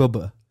name? Big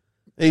Bubba.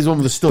 He's one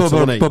with the stutter,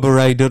 wasn't he? Bubba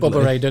Ray Dudley.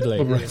 Bubba Ray Dudley.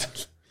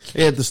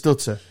 He had the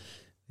stutter.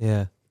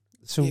 Yeah.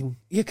 Yeah,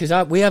 because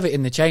we have it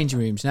in the changing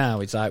rooms now.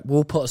 It's like,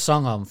 we'll put a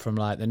song on from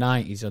like the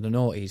 90s or the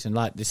noughties, and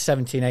like the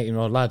 17,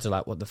 18-year-old lads are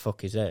like, what the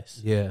fuck is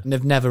this? Yeah. And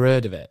they've never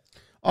heard of it.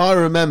 I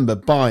remember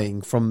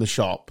buying from the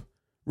shop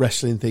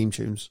wrestling theme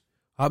tunes.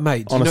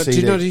 Mate, do On you a know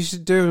CD. you used to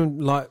do them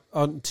like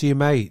to your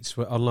mates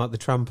on like the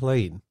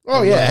trampoline?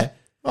 Oh yeah,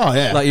 oh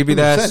yeah. Like you'd be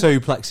there 100%.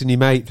 suplexing your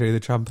mate through the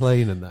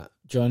trampoline and that.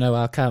 Do you want to know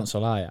how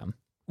council I am?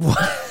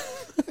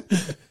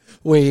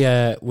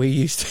 we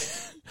used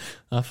to...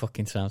 I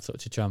fucking sound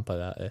such a tramp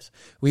about this.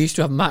 We used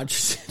to have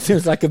mattresses. There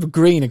was like a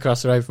green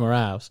across the road from our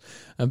house,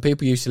 and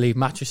people used to leave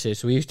mattresses.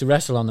 So we used to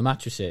wrestle on the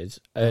mattresses,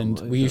 and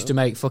we used to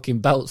make fucking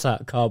belts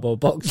out of cardboard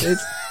boxes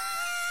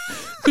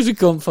because we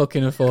couldn't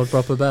fucking afford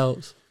proper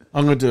belts.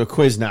 I'm going to do a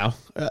quiz now.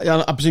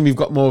 I presume you've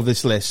got more of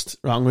this list.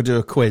 Right, I'm going to do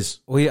a quiz.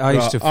 I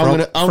used to I'm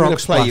gonna play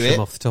splash you them it.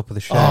 off the top of the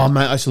shed. Oh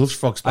mate, I used to love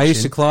frog splashing. I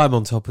used to climb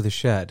on top of the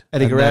shed.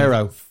 Eddie and then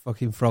Guerrero.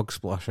 Fucking frog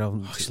splash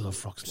on. I used to love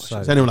frog splashing. So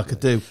It's anyone I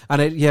could do.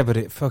 And but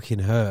it fucking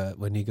hurt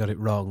when you got it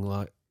wrong,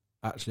 like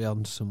actually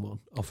onto someone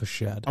off a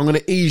shed. I'm going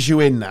to ease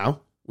you in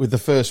now with the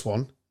first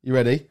one. You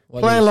ready? What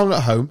Play are these? along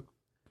at home.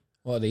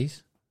 What are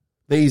these?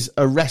 These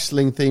are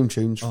wrestling theme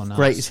tunes. Oh, nice.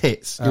 Greatest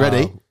hits. You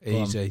ready? Oh,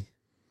 easy.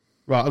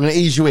 Right, I'm going to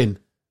ease you in.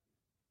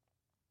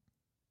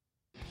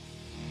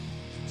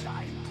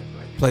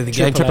 Play the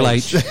game, Triple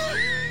H.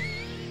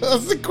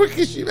 That's the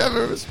quickest you've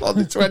ever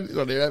responded to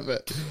anybody ever.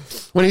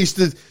 When he used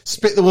to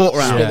spit the water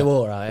out. Spit the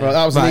water out. Yeah. Right,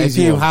 that was Right, an if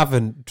easy you one.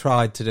 haven't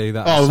tried to do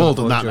that, Oh, at we've some all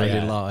done point that, during mate.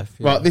 your Yeah. life.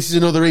 Yeah. Right, this is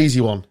another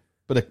easy one,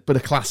 but a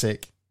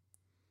classic.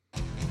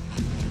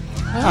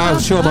 Oh,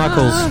 Shawn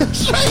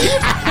Michaels.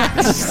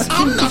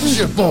 I'm not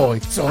your boy,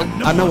 so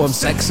I know I'm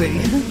sexy.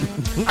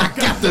 I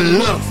got the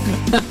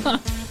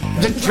look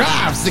that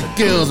drives the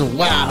girls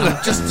wild.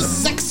 I'm just a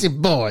sexy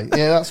boy.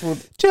 Yeah, that's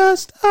what.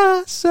 Just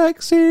a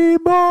sexy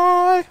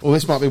boy. Well,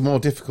 this might be more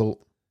difficult.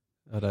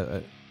 I don't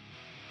know.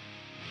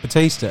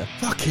 Batista.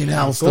 Fucking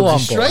hell, Go stuff on,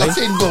 you straight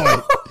in,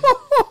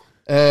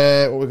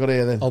 boy. What we got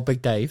here then? Oh,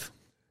 Big Dave.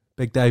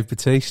 Big Dave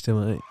Batista,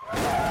 mate.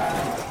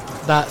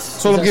 That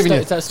That's all I'm giving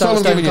you. That's all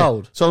I'm giving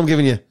you. That's all I'm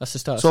giving you. That's the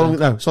start.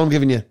 That's all I'm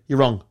giving you. You're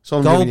wrong. That's all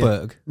I'm giving you.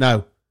 Goldberg.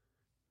 No.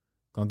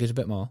 Go on, give us a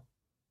bit more.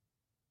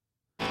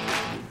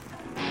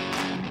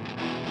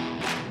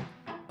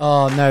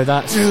 Oh no,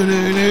 that's.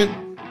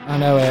 I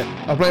know it.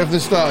 I'll play it from the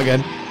start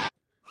again.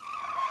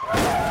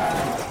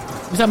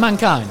 Was that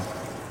Mankind?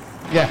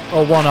 Yeah.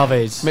 Or one of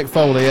his? Mick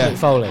Foley, yeah. Mick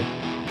Foley.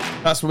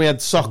 That's when we had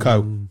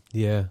Socko.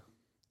 Yeah.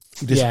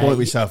 You disappointed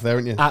yourself there,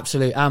 didn't you?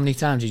 Absolutely. How many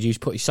times did you just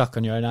put your sock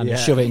on your own hand and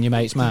shove it in your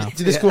mate's mouth?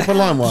 Did this go up on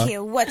LimeWire?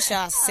 Hear what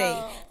y'all say.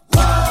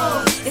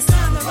 Whoa, it's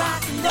time to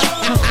rock and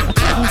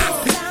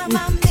roll.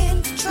 I'm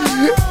in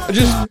control.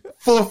 Just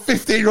for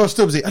 15-year-old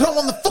Stubbsy. I don't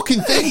want the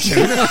fucking thing,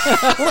 dude.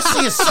 I want to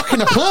see you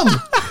sucking a plum.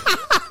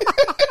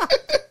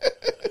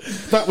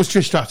 That was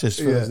Trish Stratus.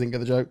 For those who didn't get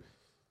the joke.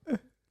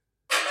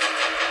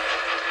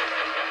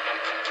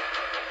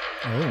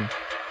 Oh.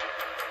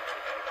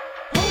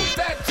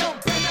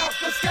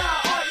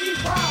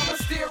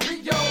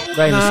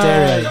 Rey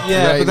Mysterio.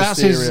 Yeah, Rey but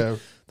that's Mysterio.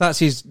 that's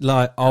his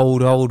like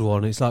old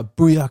one. It's like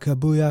booyaka,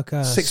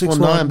 booyaka.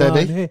 619,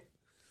 baby.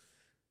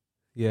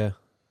 Yeah.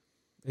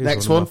 He's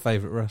Next one. one. Of my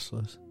favourite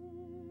wrestlers.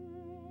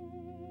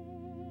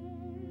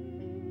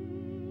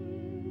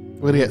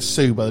 We're going to get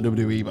sued by the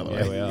WWE, by the way.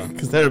 Yeah, we are.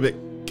 Because they're a bit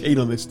keen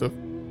on this stuff.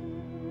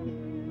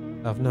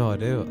 I've no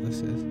idea what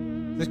this is.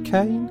 Is it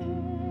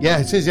Kane? Yeah,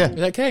 it is, yeah. Is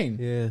that Kane?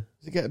 Yeah.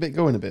 Does it get a bit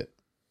going a bit?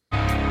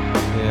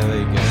 Yeah, there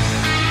you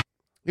go.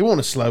 You want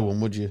a slow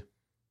one, would you?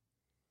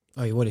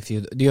 Oh, you would if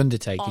you. The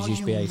Undertaker's used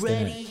to be ace,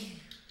 didn't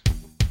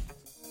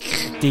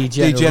it?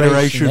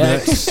 Degeneration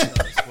X.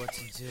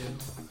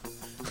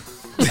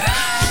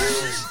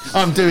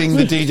 I'm doing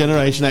the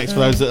Degeneration X for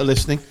those that are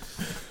listening.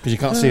 Because you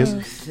can't see us.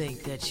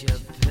 Think that you're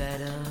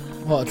better?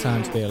 What a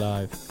time to be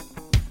alive.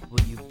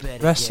 Well, you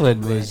better Wrestling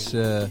get ready. was.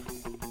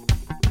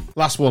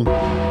 Last one.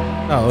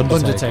 Oh,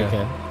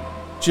 Undertaker.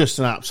 Just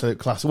an absolute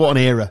class. What an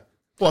era.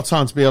 What a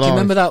time to be alive. Do you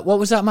remember that? What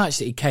was that match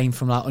that he came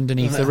from like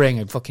underneath the ring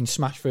and fucking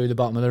smashed through the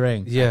bottom of the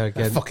ring? Yeah,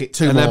 again. Fuck it,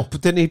 two and more.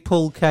 then didn't he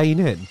pull Kane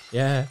in?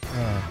 Yeah.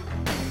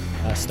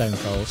 That's Stone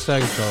Cold.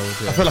 Stone Cold.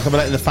 I Yeah. feel like I'm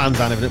letting the fans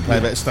down if I didn't play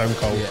a bit of Stone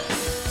Cold.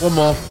 One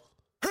more.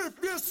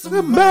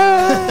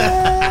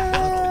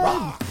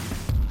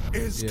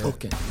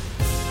 Cooking.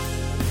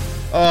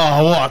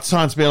 Oh, what a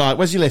time to be alive.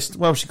 Where's your list?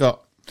 What else you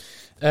got?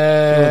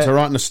 It's a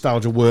right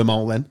nostalgia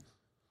wormhole then.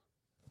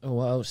 Oh,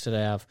 what else did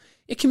I have?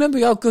 You can remember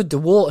how good the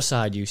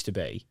Waterside used to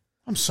be.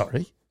 I'm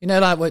sorry. You know,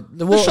 like what the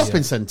The water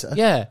shopping centre?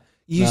 Yeah,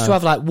 you used to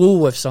have like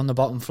Woolworths on the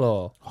bottom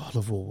floor. Oh, I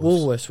love Woolworths.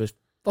 Woolworths was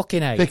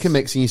fucking eggs. Pick and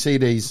mix in your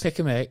CDs. Pick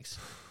and mix.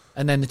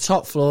 And then the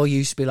top floor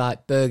used to be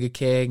like Burger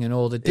King and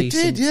all the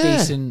decent, did, yeah.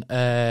 decent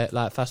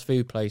like fast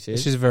food places.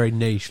 This is a very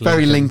niche.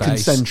 Very Lincoln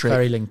base. Lincoln-centric.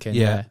 Very Lincoln,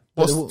 Yeah. yeah.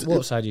 But What's the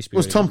Waterside used to be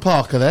Was really Tom good.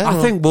 Parker there? I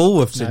or- think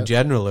Woolworths No. in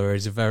general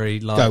is a very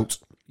like Goat.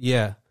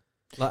 Yeah,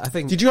 like I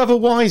think Did you have a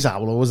Wise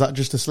Owl or was that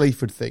just a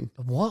Sleaford thing?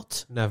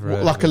 What? never What,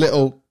 heard like of a it.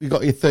 little, you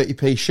got your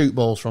 30p shoot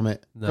balls from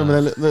it. No.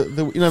 Remember the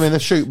you know what I mean, the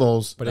shoot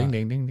balls? Ding,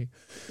 ding, ding, ding.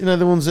 You know,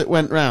 the ones that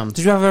went round?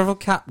 Did you ever have a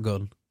cap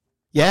gun?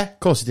 Yeah, of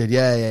course it did.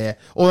 Yeah.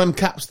 All them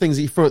caps things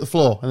that you threw at the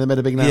floor and they made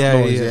a big Yeah,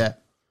 noise. yeah. Yeah.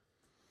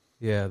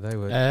 Yeah, they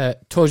were.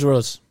 Toys R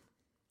Us.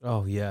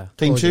 Oh yeah.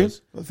 Theme tune?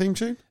 Gorgeous. What theme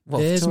tune? What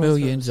There's toys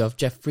millions of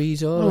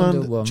Jeffreys all Well,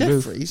 under one roof.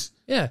 Jeffries?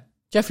 Yeah,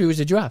 Jeffrey was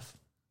a giraffe.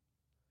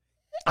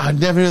 I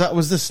never knew that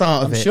was the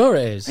start of I'm it. sure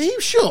it is. Are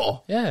you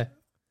sure? Yeah.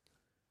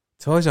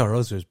 Toys R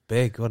Us was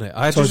big, wasn't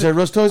it? Toys R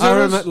Us, Toys I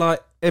R Us? remember, like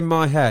in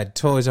my head,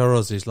 Toys R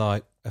Us is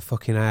like a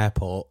fucking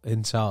airport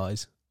in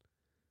size.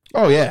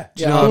 Oh, yeah.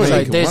 Do you know what I so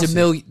mean? there's Massive. a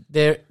million.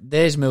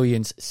 There's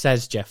millions.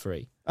 Says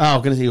Jeffrey. Oh,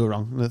 I'm going to say you were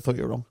wrong. I thought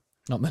you were wrong.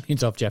 Not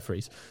millions of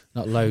Jeffreys.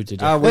 Not loads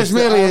of I Jeffreys.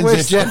 There's millions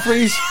of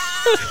Jeffries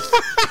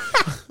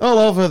all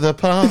over the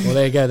park. Well,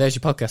 there you go. There's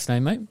your podcast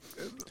name, mate.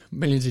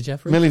 Millions of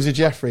Jeffreys. Millions of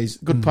Jeffries.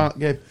 Good part.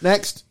 Yeah.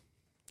 Next.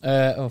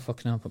 Oh,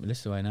 fucking hell. I'll put my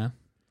list away now.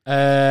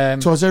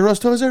 Toys R Us,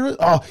 Toys R Us.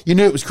 Oh, you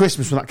knew it was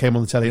Christmas when that came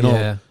on the telly and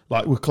Yeah. all.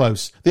 Like, we're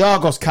close. The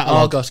Argos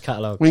catalogue. Argos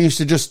catalogue. We used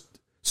to just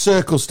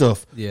circle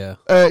stuff. Yeah.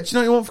 Do you know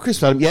what you want for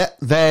Christmas, Adam? Yeah,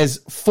 there's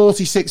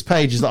 46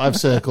 pages that I've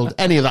circled.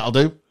 Any of that'll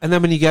do. And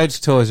then when you go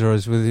to Toys R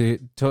Us with your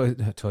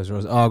Toys R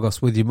Us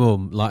Argos with your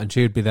mum, like, and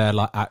she'd be there,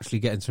 like, actually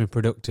getting something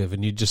productive,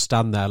 and you'd just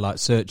stand there, like,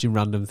 searching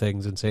random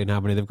things and seeing how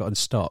many they've got in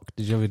stock.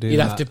 Did you ever do You'd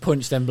that? have to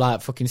punch them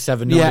like fucking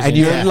 7 numbers. Yeah, and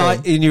in. you were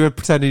like, and you were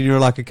pretending you were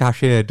like a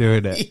cashier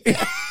doing it.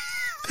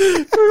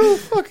 We're all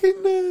fucking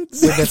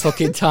nerds. with their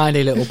fucking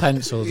tiny little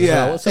pencils. as Yeah.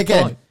 well. What's the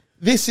Again, point?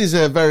 this is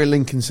a very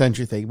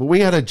Lincoln-centric thing, but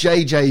we had a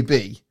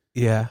JJB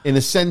Yeah. in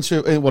the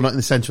centre, well, not in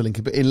the centre of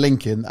Lincoln, but in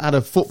Lincoln, that had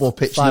a football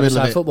pitch in the middle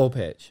of Five-a-side it. football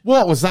pitch.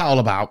 What was that all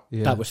about?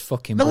 Yeah. That was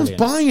fucking No brilliant.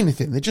 one's buying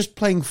anything. They're just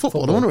playing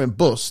football. No wonder it went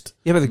bust.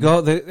 Yeah, but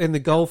in the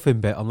golfing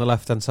bit on the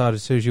left-hand side,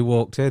 as soon as you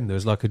walked in, there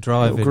was like a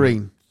driving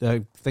green.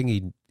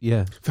 Thingy.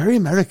 Yeah. Very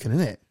American,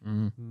 isn't it?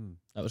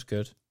 That was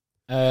good.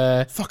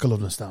 Fuck, I love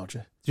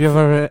nostalgia. Do you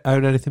ever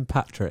own anything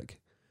Patrick?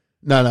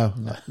 No.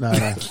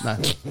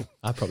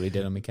 I probably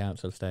did on my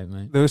council estate,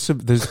 mate.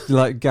 There's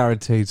like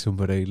guaranteed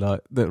somebody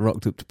like that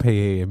rocked up to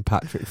PE in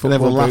Patrick football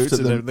everyone laughed boots at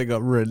and them. then they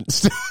got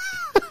rinsed.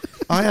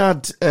 I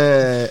had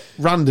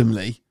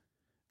randomly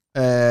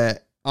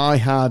I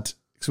had,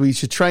 so we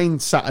used to train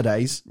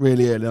Saturdays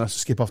really early, and I used to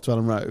skip off to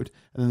Ellen Road,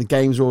 and then the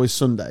games were always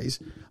Sundays.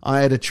 I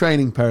had a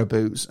training pair of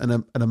boots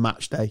and a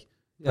match day.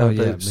 Oh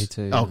yeah, boots. me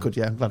too. Oh, good,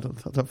 yeah. I'm glad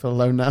I don't feel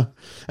alone now.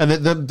 And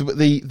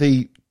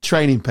the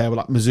training pair were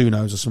like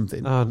Mizuno's or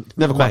something.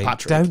 Never quite mate,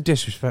 Patrick. Don't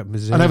disrespect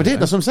Mizuno. I never did.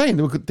 That's what I'm saying.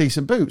 They were good,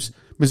 decent boots.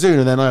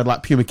 Mizuno. Then I had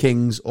like Puma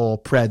Kings or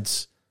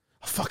Preds.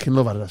 I fucking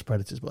love Adidas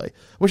Predators, boy.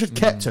 I wish I'd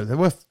kept them. They're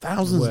worth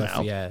thousands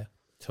now. Yeah,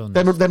 tons.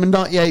 Them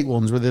 98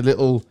 ones with the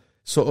little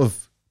sort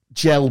of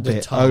gel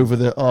bit tongue. over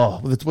the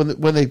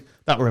when they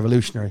that were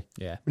revolutionary.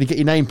 Yeah, when you get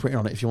your name printed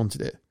on it if you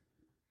wanted it.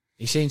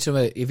 You seen some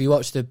of it? Have you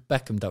watched the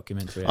Beckham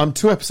documentary? I'm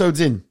 2 episodes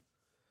in.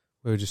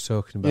 We were just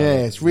talking about. Yeah,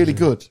 it's really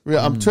good.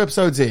 I'm 2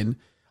 episodes in.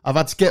 I've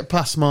had to get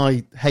past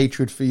my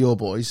hatred for your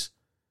boys.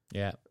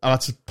 Yeah, I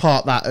had to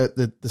part that at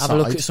the have side. a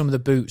look at some of the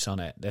boots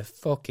on it. They're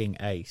fucking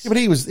ace. Yeah, but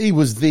he was there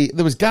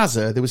was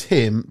Gaza, there was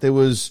him, there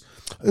was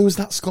who was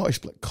that Scottish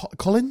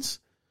Collins?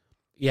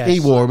 Yeah, He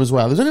wore them as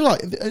well. There's only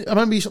like I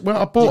remember when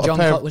I bought a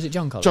pair. Was it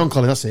John Collins? John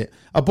Collins, that's it.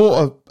 I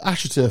bought a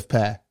AstroTurf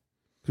pair.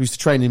 We used to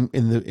train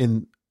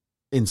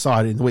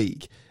inside in the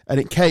week, and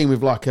it came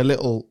with like a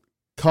little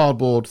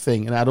cardboard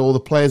thing, and it had all the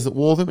players that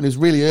wore them. And it was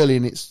really early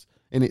in its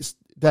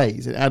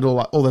days. It had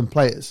all them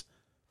players.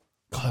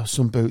 God, there was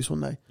some boots,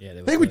 weren't they?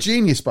 Yeah, they were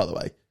genius, by the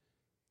way.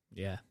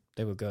 Yeah,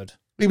 they were good.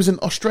 He was an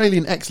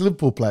Australian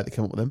ex-Liverpool player that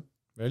came up with them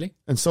Really?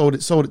 and sold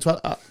it to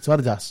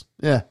Adidas.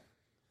 Yeah,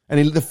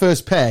 and the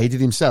first pair he did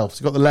himself. So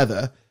he got the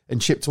leather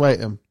and chipped away at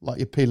them like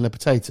you're peeling a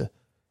potato,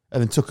 and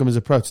then took them as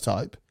a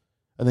prototype,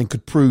 and then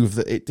could prove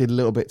that it did a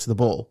little bit to the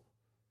ball.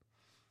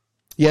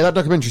 Yeah, that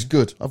documentary's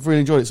good. I've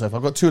really enjoyed it so far.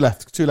 I've got two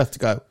left to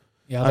go.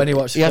 Yeah, I've only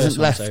watched the first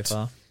one so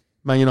far.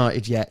 Man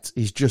United yet.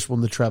 He's just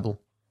won the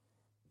treble.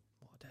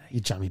 What a day. You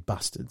jammy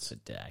bastards. A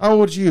day. How old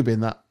would you have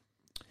been that?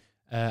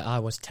 I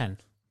was 10.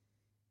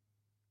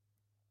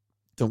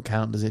 Don't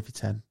count, does it, if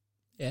you're 10?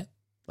 Yeah.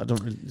 I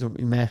don't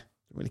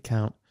really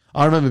count.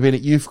 I remember being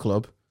at youth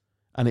club,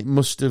 and it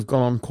must have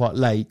gone on quite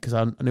late because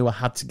I knew I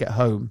had to get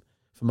home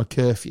for my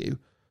curfew.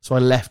 So I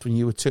left when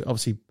you were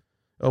obviously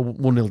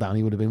 1-0 down,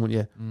 you would have been, wouldn't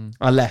you? Mm.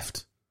 I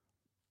left.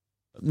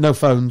 No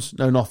phones,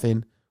 no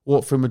nothing.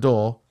 Walked through my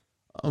door.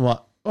 I'm like,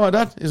 all right,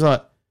 Dad. He's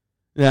like,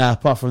 yeah,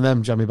 apart from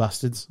them jammy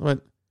bastards. I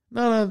went,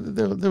 no,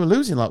 they were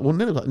losing like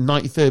 1-0,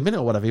 like 93rd minute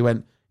or whatever. He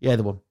went, yeah,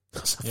 they won. I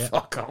was like,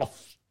 fuck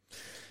off.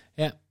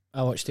 Yeah,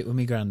 I watched it with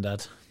my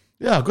granddad.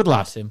 Yeah, good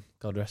lad. Bless him.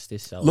 God rest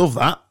his soul. Love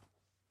that.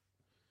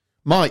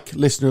 Mike,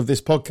 listener of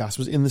this podcast,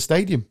 was in the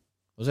stadium.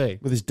 Was he?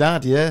 With his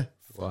dad, yeah.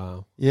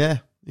 Wow. Yeah,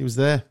 he was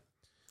there.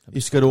 He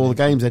used to go to all the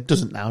games there.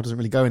 Doesn't now, doesn't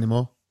really go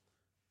anymore.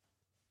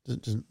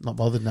 Not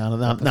bothered now.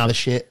 Now the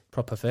shit.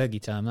 Proper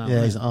Fergie time now.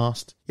 Yeah, he's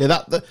arsed. Yeah,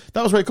 that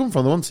was where it come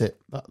from, though, wasn't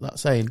it? That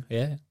saying.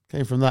 Yeah.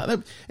 Came from that.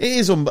 It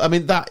is, I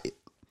mean, that,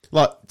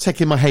 like,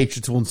 taking my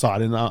hatred to one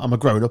side, and I'm a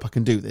grown up, I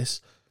can do this.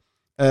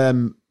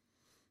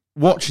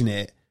 Watching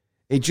it,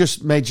 it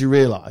just made you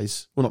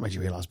realise, well, not made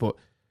you realise, but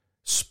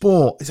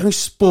sport, it's only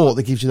sport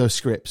that gives you those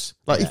scripts.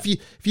 Like, if you,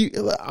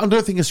 I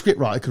don't think a script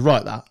writer could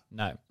write that.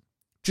 No.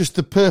 Just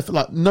the perfect,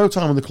 like, no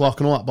time on the clock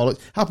and all that bollocks.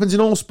 Happens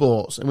in all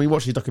sports. And when you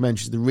watch these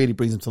documentaries, they really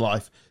brings them to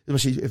life,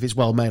 especially if it's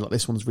well made, like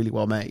this one's really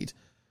well made.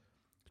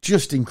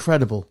 Just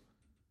incredible.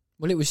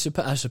 Well, it was,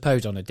 I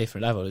suppose, on a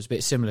different level. It was a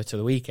bit similar to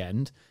the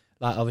weekend.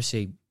 Like,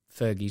 obviously,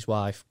 Fergie's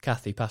wife,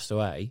 Kathy, passed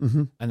away,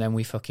 and then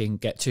we fucking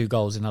get 2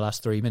 goals in the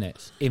last 3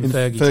 minutes in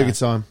Fergie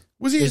time.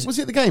 Was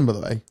he at the game, by the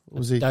way?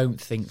 Was he?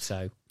 Don't think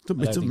so.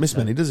 Doesn't miss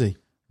many, does he?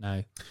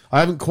 No. I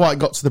haven't quite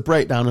got to the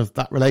breakdown of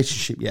that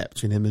relationship yet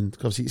between him, and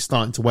obviously it's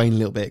starting to wane a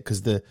little bit because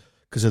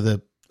of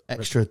the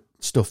extra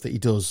stuff that he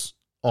does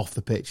off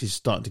the pitch. He's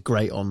starting to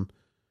grate on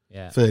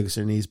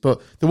Ferguson.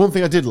 But the one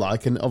thing I did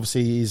like, and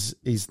obviously he's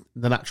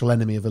the natural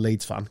enemy of a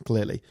Leeds fan,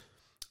 clearly,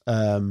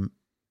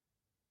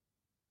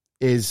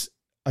 is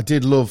I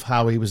did love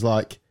how he was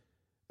like,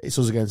 it's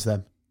us against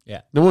them.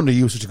 Yeah. No wonder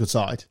you were such a good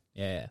side.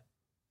 Yeah.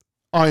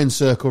 Iron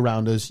circle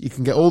around us. You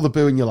can get all the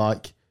booing you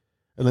like.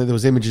 And then there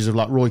was images of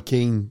like Roy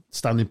Keane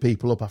standing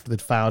people up after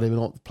they'd fouled him and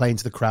all, playing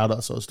to the crowd,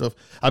 that sort of stuff.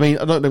 I mean,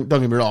 don't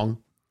get me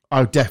wrong.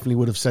 I definitely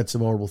would have said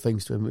some horrible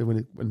things to him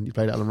when he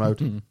played at Ellen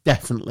Road.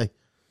 Definitely.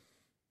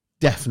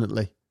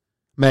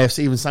 May have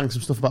even sang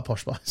some stuff about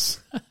Posh Spice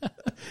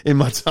in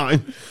my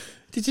time.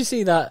 Did you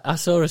see that? I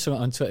saw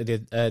something on Twitter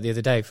the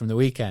other day from the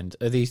weekend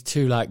of these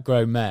 2 like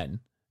grown men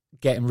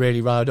getting really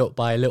riled up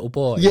by a little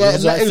boy. Yeah, he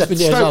was like 7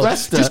 years Stoke old,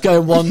 Leicester. just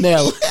going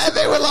 1-0. Yeah,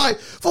 they were like,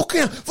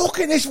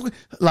 fucking this.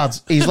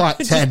 Lads, he's like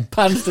 10.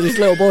 Pans to this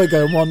little boy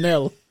going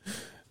 1-0.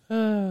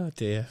 Oh,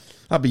 dear.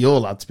 That'd be your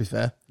lad, to be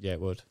fair. Yeah,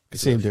 it would.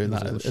 Could see him doing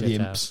that He's a at little the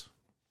shit Imps.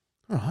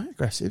 All right,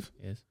 aggressive.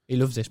 He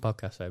loves this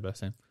podcast, though, bless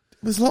him.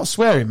 There's a lot of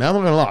swearing, man.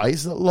 I'm not going to lie.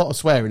 There's a lot of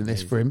swearing in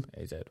this for him.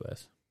 He's heard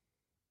worse.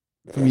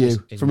 From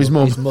you. From his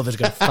mum. His mother's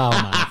going to foul,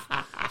 man.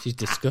 She's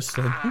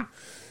disgusting.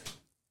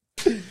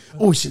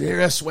 Oh, you should hear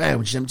her swear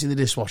when she's emptying the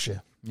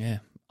dishwasher. Yeah,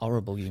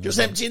 horrible. Just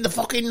emptying the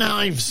fucking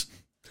knives.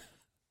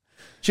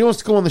 She wants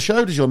to come on the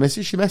show, does your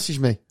missus? She messaged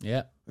me.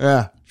 Yeah.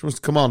 Yeah, she wants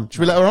to come on. Should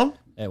we let her on?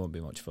 It won't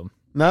be much fun.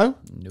 No?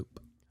 Nope.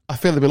 I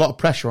feel there'll be a lot of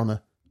pressure on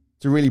her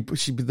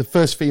She'd be the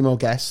first female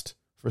guest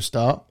for a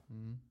start.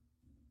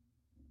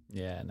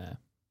 Yeah, no.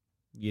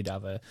 You'd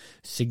have a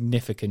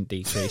significant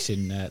decrease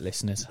in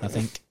listeners, I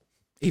think.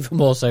 Even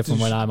more so from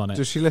when I'm on it.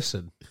 Does she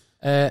listen?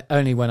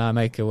 Only when I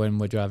make her when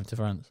we're driving to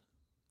France.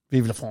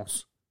 Vive la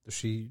France.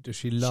 Does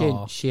she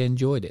laugh? She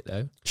enjoyed it,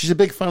 though. She's a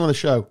big fan of the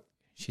show.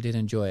 She did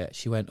enjoy it.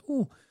 She went,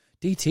 "Oh,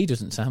 DT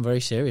doesn't sound very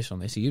serious on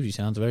this. He usually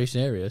sounds very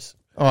serious."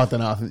 Oh, I don't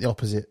know. I think the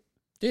opposite.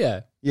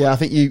 Yeah. Yeah, I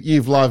think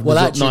you've live Well,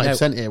 up actually,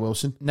 90% here,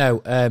 Wilson.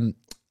 No,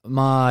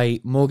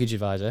 my mortgage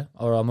advisor,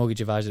 or our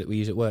mortgage advisor that we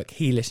use at work,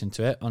 he listened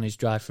to it on his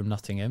drive from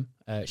Nottingham.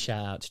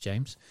 Shout out to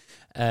James.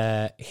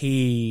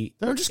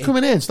 Don't just come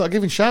in here and start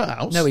giving shout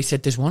outs. No, he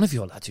said, "There's one of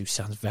your lads who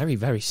sounds very,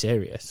 very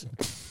serious."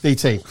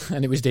 DT.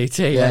 And it was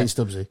DT. Yeah, ain't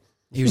Stubbsy.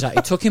 He was like,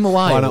 it took him a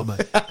while. Why not,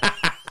 mate?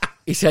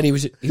 He said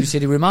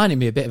he reminded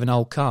me a bit of an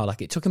old car.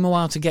 Like, it took him a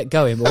while to get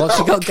going, but once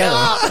he got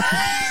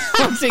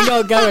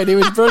going, he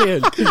was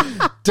brilliant.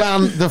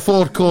 Dan, the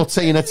Ford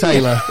Cortina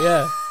Taylor.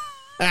 Yeah.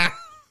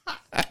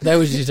 That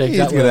was his He's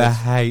exact going to words.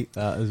 hate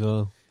that as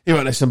well. He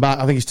won't listen back.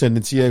 I think he's turned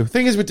into you.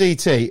 Thing is with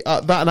DT,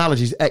 that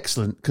analogy is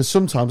excellent because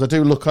sometimes I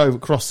do look over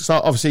across. So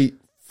obviously,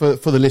 for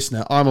the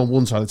listener, I'm on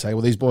one side of the table.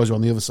 These boys are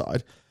on the other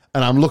side.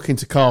 And I'm looking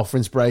to Carl for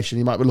inspiration.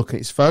 He might be looking at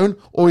his phone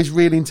or he's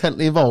really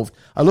intently involved.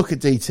 I look at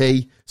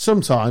DT.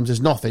 Sometimes there's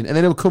nothing. And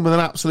then he'll come with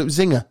an absolute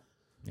zinger.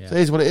 Yeah. So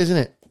here's what it is, isn't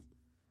it?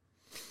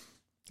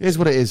 Here's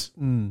what it is.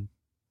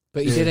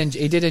 But he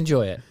did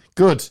enjoy it.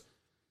 Good. So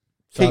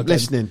I'll Keep get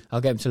listening. I'll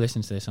get him to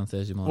listen to this on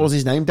Thursday morning. What was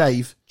his name?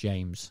 Dave?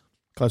 James.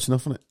 Close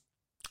enough, isn't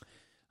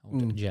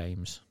it?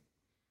 James.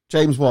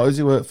 James what? Who's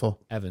he work for?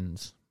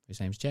 Evans. His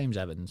name's James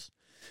Evans.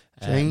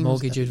 James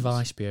Mortgage Evans.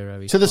 Advice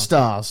Bureau. To the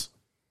stars.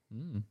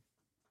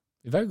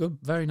 Very good.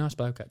 Very nice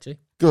bloke, actually.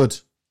 Good.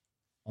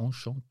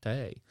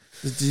 Enchanté.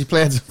 Did he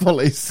play heads and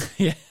volleys?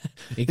 Yeah.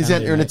 Is he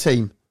entering a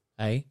team?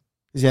 Eh?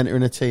 Is he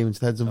entering a team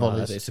into heads and Oh,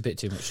 volleys? it's a bit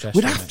too much stress.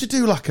 We'd for have me. to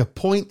do like a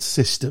point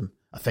system,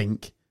 I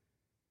think.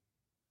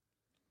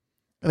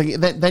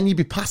 Then you'd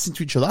be passing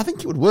to each other. I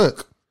think it would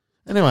work.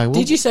 Anyway,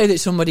 Did you say that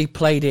somebody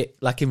played it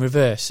like in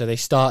reverse, so they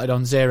started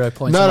on 0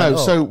 points? No, and no. went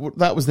up? So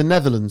that was the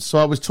Netherlands. So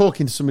I was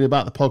talking to somebody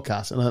about the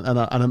podcast, and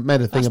I made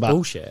a thing That's about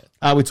bullshit.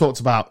 how we talked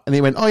about, and he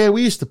went, "Oh yeah,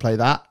 we used to play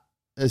that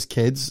as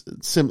kids,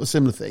 similar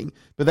thing."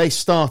 But they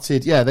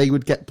started, they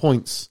would get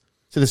points.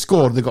 So they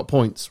scored, they got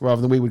points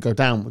rather than we would go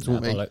downwards,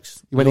 wouldn't we?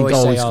 Bollocks. You went We in always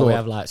goal, say, he we scored.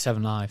 have like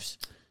 7 lives.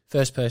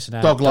 First person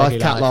out. Dog life,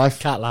 doggy cat life.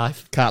 Cat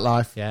life. Cat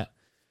life. Yeah.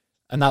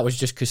 And that was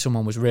just because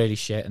someone was really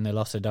shit and they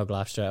lost their dog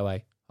life straight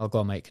away. I'll go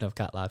on, mate, can have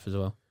cat life as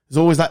well. There's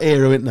always that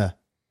hero, isn't there?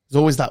 There's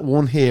always that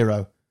one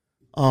hero.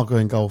 I'll go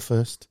in goal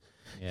first.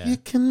 Yeah. You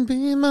can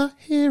be my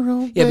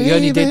hero. Yeah, but you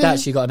only baby. did that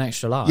so you got an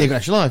extra life. Yeah, you got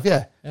extra life,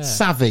 yeah.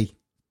 Savvy.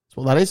 That's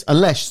what that is.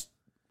 Unless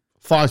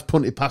 5's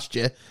punted past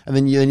you and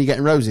then you're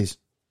getting roses.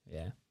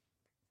 Yeah.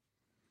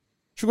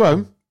 Should we go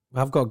home?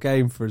 I've got a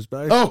game for us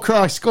both. Oh,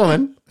 Christ, go on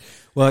then.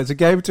 Well, it's a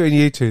game between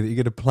you two that you're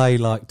going to play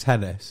like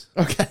tennis.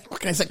 Okay,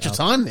 it's extra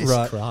time, this.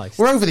 Right. Christ.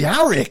 We're over the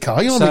hour here,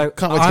 Carl. You So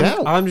can't wait to get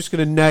out. I'm just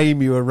going to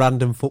name you a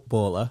random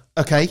footballer,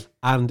 Okay.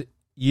 and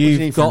you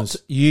need you've from got us?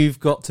 you've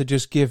got to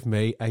just give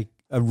me a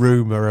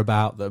rumour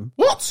about them.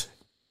 What?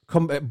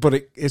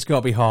 But it's got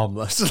to be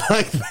harmless.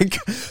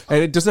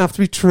 And it doesn't have to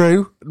be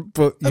true,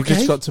 but you've Okay.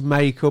 just got to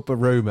make up a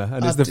rumour,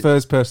 and it's the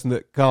first person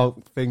that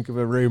can't think of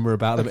a rumour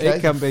about them. Okay.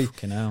 It can be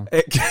Fucking hell.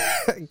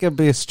 it can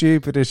be as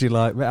stupid as you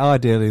like, but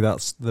ideally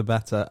that's the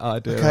better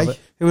idea Okay. of it.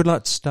 Who would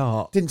like to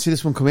start? Didn't see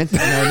this one come in. No,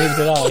 neither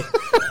did I.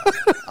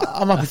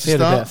 I'm happy to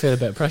start. Feel a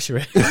bit of pressure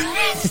here.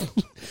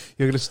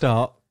 You're going to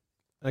start.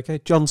 Okay,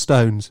 John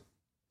Stones.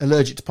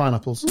 Allergic to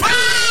pineapples.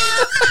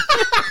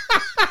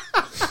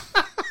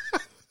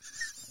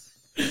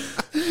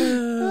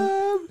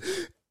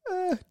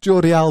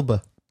 Jordi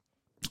Alba.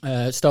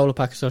 Stole a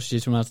pack of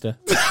sausages from Asda.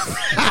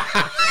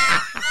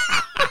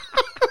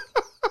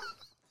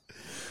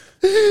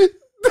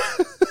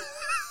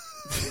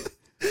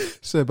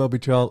 Sir Bobby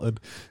Charlton.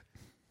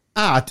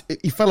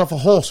 He fell off a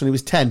horse when he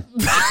was 10.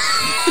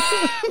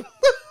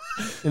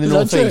 In the Is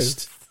that true?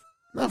 northeast.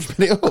 No, I've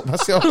been it up.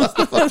 That's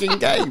the fucking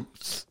game.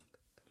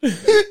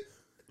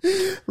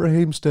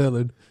 Raheem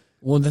Sterling.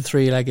 Won the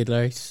 3-legged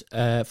race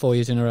 4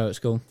 years in a row at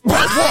school.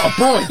 What a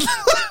boy.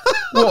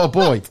 What a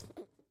boy.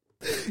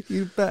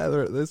 You're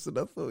better at this than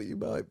I thought you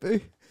might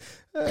be.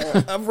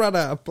 I've run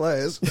out of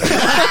players. There's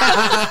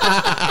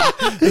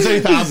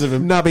only thousands of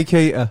them. Naby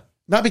Keita.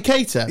 Naby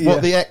Keita, Yeah.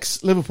 the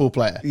ex-Liverpool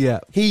player? Yeah.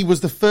 He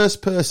was the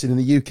first person in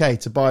the UK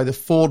to buy the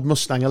Ford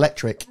Mustang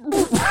Electric.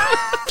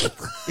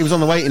 He was on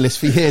the waiting list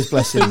for years,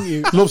 bless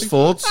him. Loves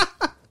Fords.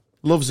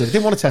 Loves it.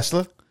 Didn't want a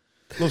Tesla.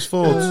 Loves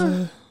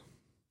Fords.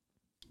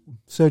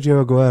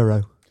 Sergio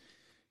Aguero.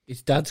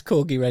 His dad's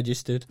corgi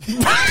registered.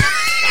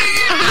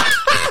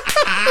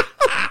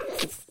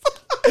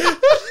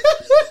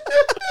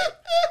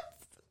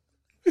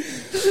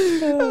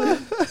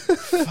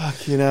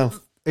 Fucking hell.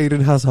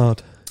 Eden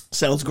Hazard.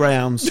 Sells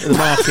greyhounds in the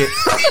market.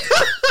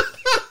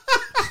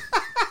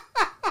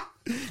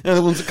 They're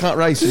the ones that can't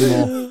race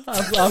anymore.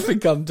 I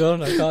think I'm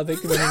done. I can't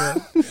think of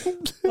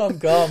anymore. I'm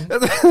gone.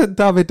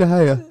 David De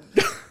Gea.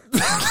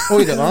 Oh,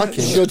 you don't like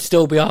him? Should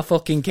still be our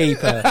fucking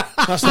keeper.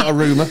 That's not a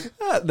rumour.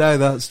 No,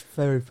 that's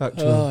very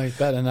factual. Oh, he's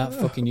better than that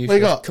fucking What useless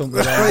you got? cunt What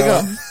with you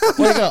got? that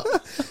What you got? goal.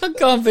 I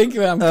can't think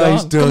of it. I'm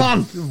He's gone. done. Come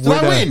on. Did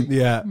I win?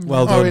 Yeah,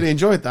 well I done. really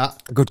enjoyed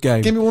that. Good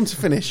game. Give me one to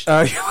finish.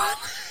 I've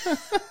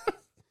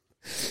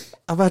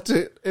had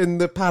to, in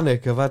the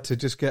panic, I've had to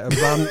just get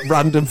a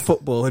random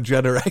footballer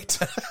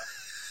generator.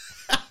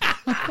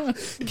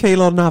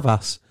 Keylor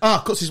Navas.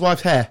 Cuts his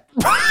wife's hair.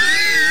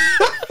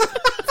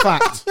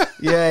 Fact.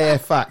 Yeah,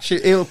 fact.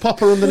 He'll pop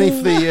her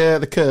underneath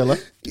the curler.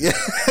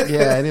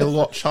 Yeah, and he'll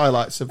watch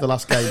highlights of the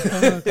last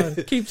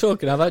game. Keep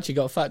talking. I've actually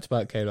got a fact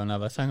about Keylor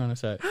Navas. Hang on a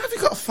sec. Have you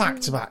got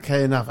facts about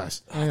Keylor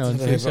Navas? Hang on,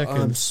 2 I'm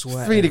seconds.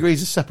 sweating. 3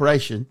 degrees of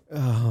separation.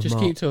 Oh, Just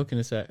Mark. keep talking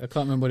a sec. I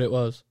can't remember what it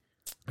was.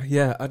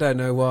 Yeah, I don't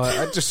know why.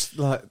 I just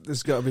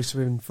there's got to be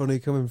something funny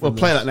coming from. We'll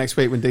play that next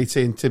week when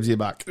DT and Tibbsy are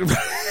back. 'Cause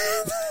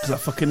I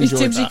fucking Is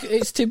enjoyed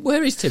Tibbsy, that.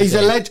 where is Tibbsy? He's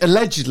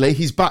allegedly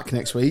he's back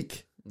next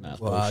week, That's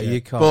Well, bullshit.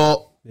 you can't.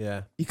 but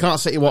Yeah, you can't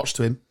set your watch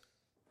to him.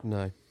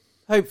 no.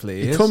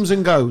 Hopefully, He is. comes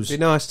and goes. Be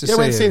nice to Yeah, see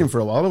we haven't seen him. him for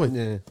a while, have we?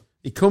 Yeah.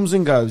 He comes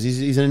and goes.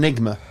 He's an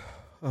enigma.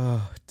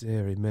 Oh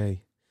dearie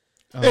me.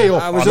 Hey,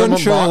 I was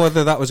unsure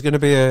whether that was going to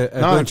be a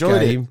No, I good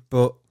enjoyed game,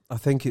 but I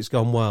think it's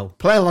gone well.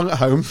 Play along at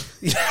home.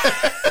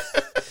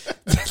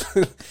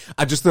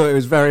 I just thought it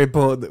was very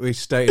important that we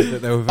stated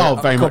that they were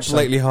Very much so.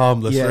 completely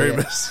harmless Yeah,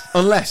 rumours.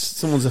 Unless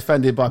someone's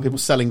offended by people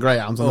selling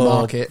greyhounds on the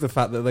market. The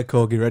fact that they're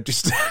corgi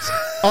registered.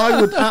 I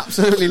would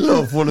absolutely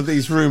love one of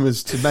these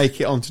rumours to make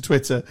it onto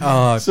Twitter.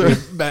 Oh, So-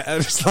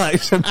 it's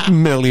like a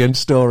million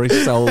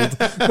stories sold.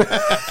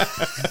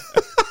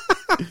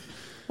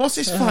 What's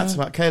his facts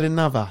about Keylor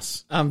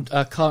Navas? I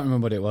can't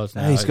remember what it was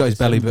now. He's got his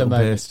belly button the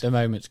moment, pierced. The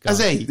moment's gone. Has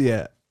he?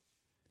 Yeah.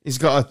 He's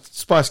got a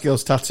Spice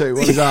Girls tattoo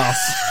on his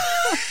ass.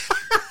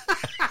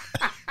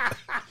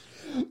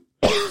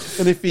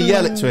 And if you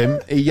yell it to him,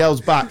 he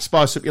yells back,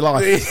 "Spice up your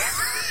life."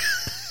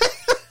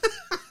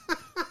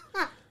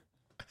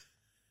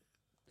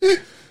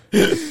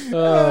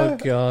 Oh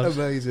god,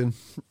 Amazing.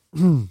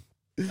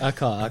 I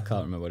can't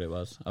remember what it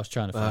was. I was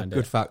trying to find Good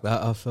it. fact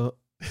that, I thought.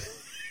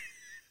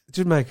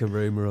 Just make a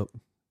rumour up.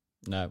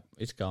 No,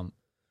 it's gone.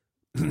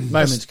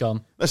 Moment's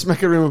gone. Let's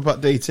make a rumour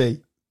about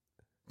DT.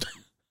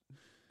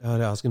 Oh,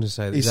 no, I was going to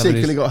say that He's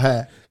secretly got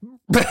hair.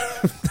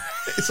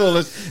 It's all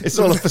a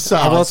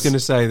facade. I was going to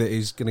say that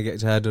he's going to get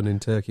his hair done in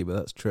Turkey, but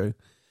that's true.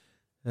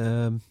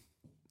 What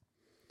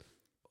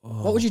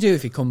would you do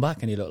if he come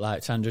back and he looked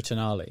like Sandra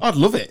Tonali? I'd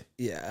love it.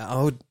 Yeah,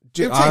 I would.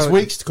 It takes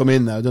weeks to come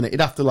in, though, doesn't it?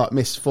 He'd have to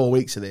miss 4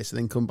 weeks of this and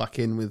then come back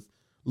in with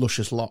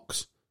luscious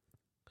locks.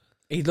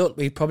 He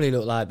probably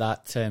looked like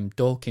that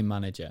Dorking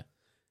manager.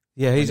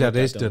 Yeah, he's When had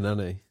he his got done, done.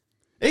 hasn't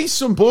he? He's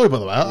some boy, by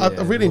the way. I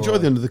Yeah, really enjoyed boy.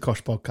 the Under the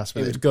Kosh podcast It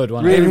with was him. good,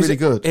 wasn't Really, it? really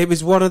good. It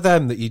was one of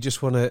them that you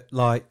just want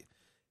to,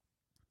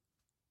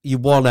 you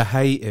want to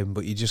hate him,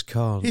 but you just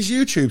can't. His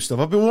YouTube stuff,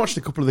 I've been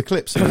watching a couple of the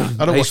clips. I don't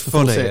He's watch the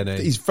full funny, thing. isn't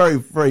he? He's very,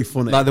 very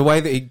funny. Like the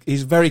way that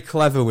he's very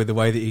clever with the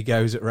way that he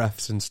goes at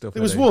refs and stuff.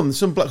 There was isn't he? one,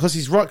 some bloke, because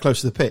he's right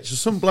close to the pitch, there's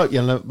some bloke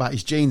yelling about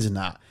his jeans and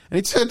that, and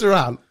he turned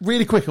around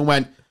really quick and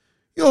went,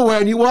 "You're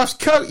wearing your wife's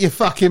coat, you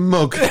fucking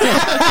mug."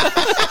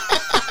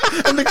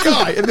 And the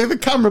guy, and then the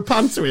camera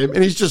panned to him,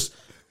 and he's just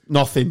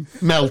nothing,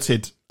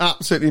 melted,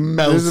 absolutely There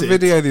melted. was a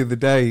video the other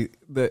day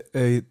that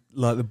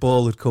the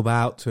ball had come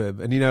out to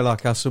him, and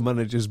like how some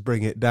managers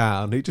bring it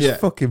down, he just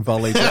fucking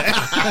volleyed it.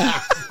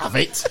 Have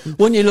it.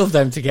 Wouldn't you love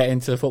them to get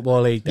into the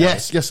Football League? though?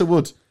 Yes, I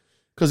would.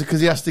 Because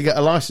he has to get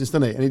a license,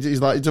 doesn't he? And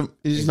he's like,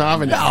 he's not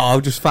having it. No,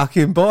 I'll just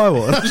fucking buy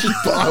one.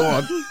 Just buy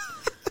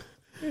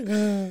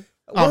one.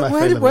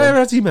 Where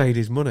has he made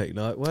his money?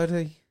 Like, where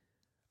did he?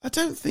 I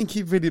don't think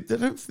he really. They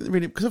don't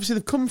really, because obviously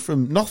they've come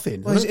from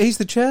nothing. Well, he's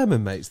the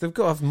chairman, mates. They've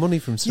got to have money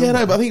from Yeah, somewhere.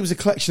 no, but I think it was a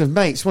collection of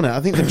mates, wasn't it?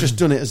 I think they've just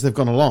done it as they've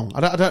gone along.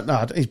 I don't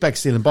know. He's begged,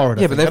 stealing, borrowed.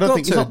 Yeah, but I they've don't got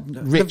think to. he's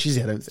not rich, is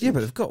he? I don't think. Yeah,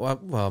 but they've got.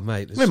 Well,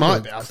 mate, They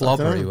might be, I don't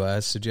clobber know.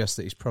 everywhere suggests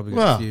that he's probably got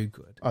Well, a few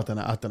quid. I don't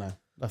know.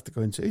 I'll have to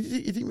go into it.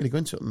 He didn't really go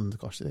into it on the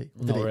cost, did he?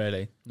 Or did Not he?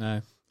 really.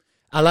 No.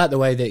 I like the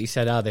way that he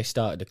said how they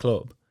started the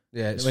club.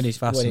 Yeah, it's When he's-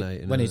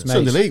 fascinating. when isn't he's it?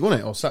 made- Sunday League,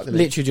 wasn't it? Or Saturday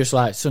League? Literally just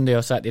like Sunday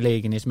or Saturday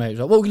League, and his mate was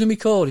like, "What are we going to be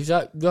called?" He's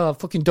like, "Oh,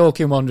 fucking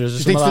Dorking Wanderers or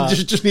Just something needs, like to,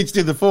 that." just needs to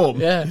do the form.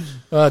 Yeah,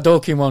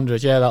 Dorking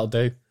Wanderers. Yeah, that'll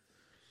do.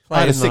 I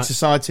had a Playing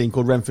six-a-side team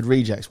called Renford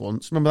Rejects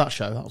once. Remember that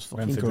show? That was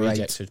fucking Renford great.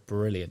 Rejects was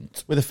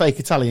brilliant. With a fake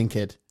Italian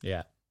kid.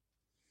 Yeah,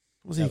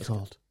 What was That he was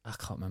called? I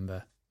can't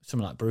remember.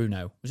 Something like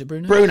Bruno. Was it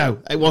Bruno?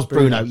 Bruno. It was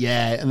Bruno. Bruno.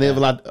 Yeah, and the Yeah.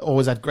 other lad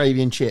always had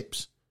gravy and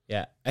chips.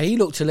 Yeah, he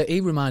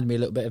reminded me a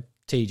little bit of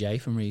TJ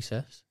from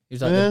Recess. He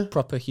was like Yeah. the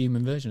proper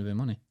human version of him,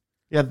 wasn't he?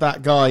 He had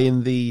that guy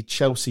in the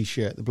Chelsea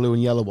shirt, the blue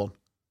and yellow one,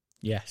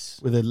 Yes.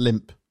 with a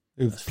limp,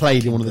 who That's played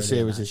in fucking one of the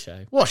brilliant, series. that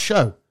show. What a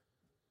show!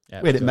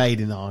 Yeah, We had was it good. made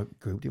in our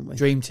group, didn't we?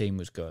 Dream Team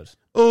was good.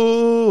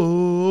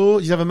 Oh,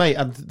 did you have a mate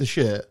had the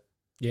shirt?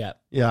 Yeah.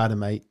 Yeah, I had a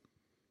mate.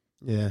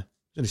 Yeah,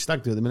 he's only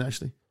stag do at the minute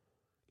actually.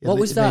 He had What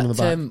the- was his name on that?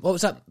 the back. What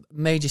was that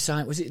major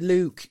sign? Was it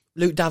Luke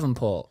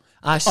Davenport?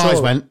 I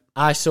Eyes went.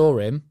 I saw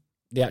him,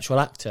 the actual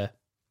actor,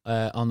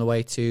 on the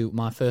way to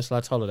my first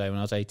lads' holiday when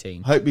I was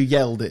 18. I hope you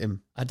yelled at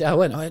him. I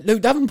went,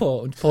 Luke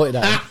Davenport, and pointed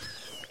at him.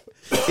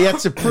 He had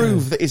to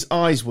prove that his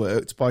eyes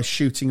worked by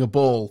shooting a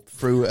ball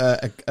through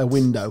a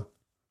window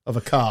of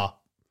a car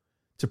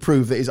to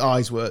prove that his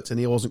eyes worked and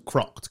he wasn't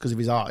crocked because of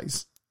his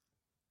eyes.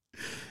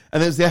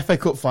 And there was the FA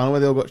Cup final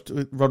where they all got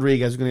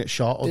Rodriguez was going to get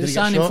shot. Or Did did they he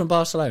get sign him shot? from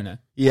Barcelona?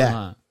 Yeah.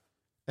 Ah.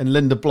 And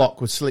Linda Block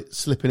was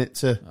slipping it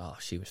to Oh,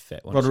 she was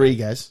fit. Wasn't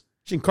Rodriguez.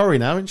 She's in Corrie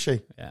now, isn't she?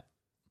 She? Yeah.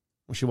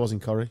 Well, she was in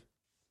Corrie.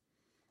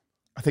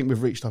 I think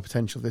we've reached our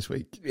potential this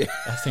week.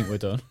 I think we're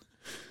done.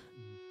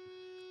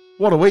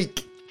 What a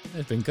week.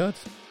 It's been good.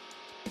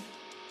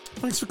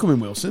 Thanks for coming,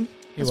 Wilson.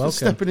 You're Thanks for welcome.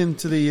 stepping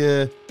into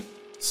the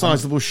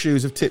sizable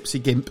shoes of Tipsy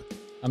Gimp.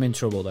 I'm in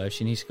trouble though.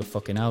 She needs to go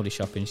fucking Aldi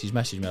shopping. She's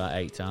messaged me like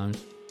 8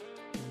 times.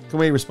 Can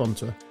we respond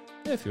to her?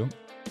 Yeah, if you want.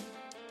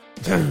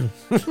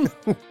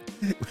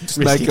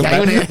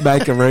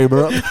 Make a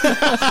rumour up.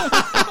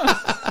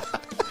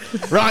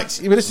 Right,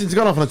 you've been listening to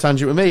Gone Off on a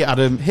Tangent with me,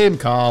 Adam, him,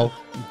 Carl,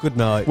 Good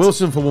night.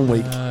 Wilson for 1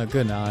 week.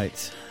 Good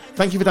night.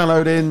 Thank you for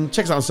downloading.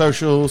 Check us out on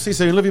social. See you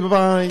soon. Love you.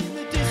 Bye-bye. In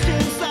the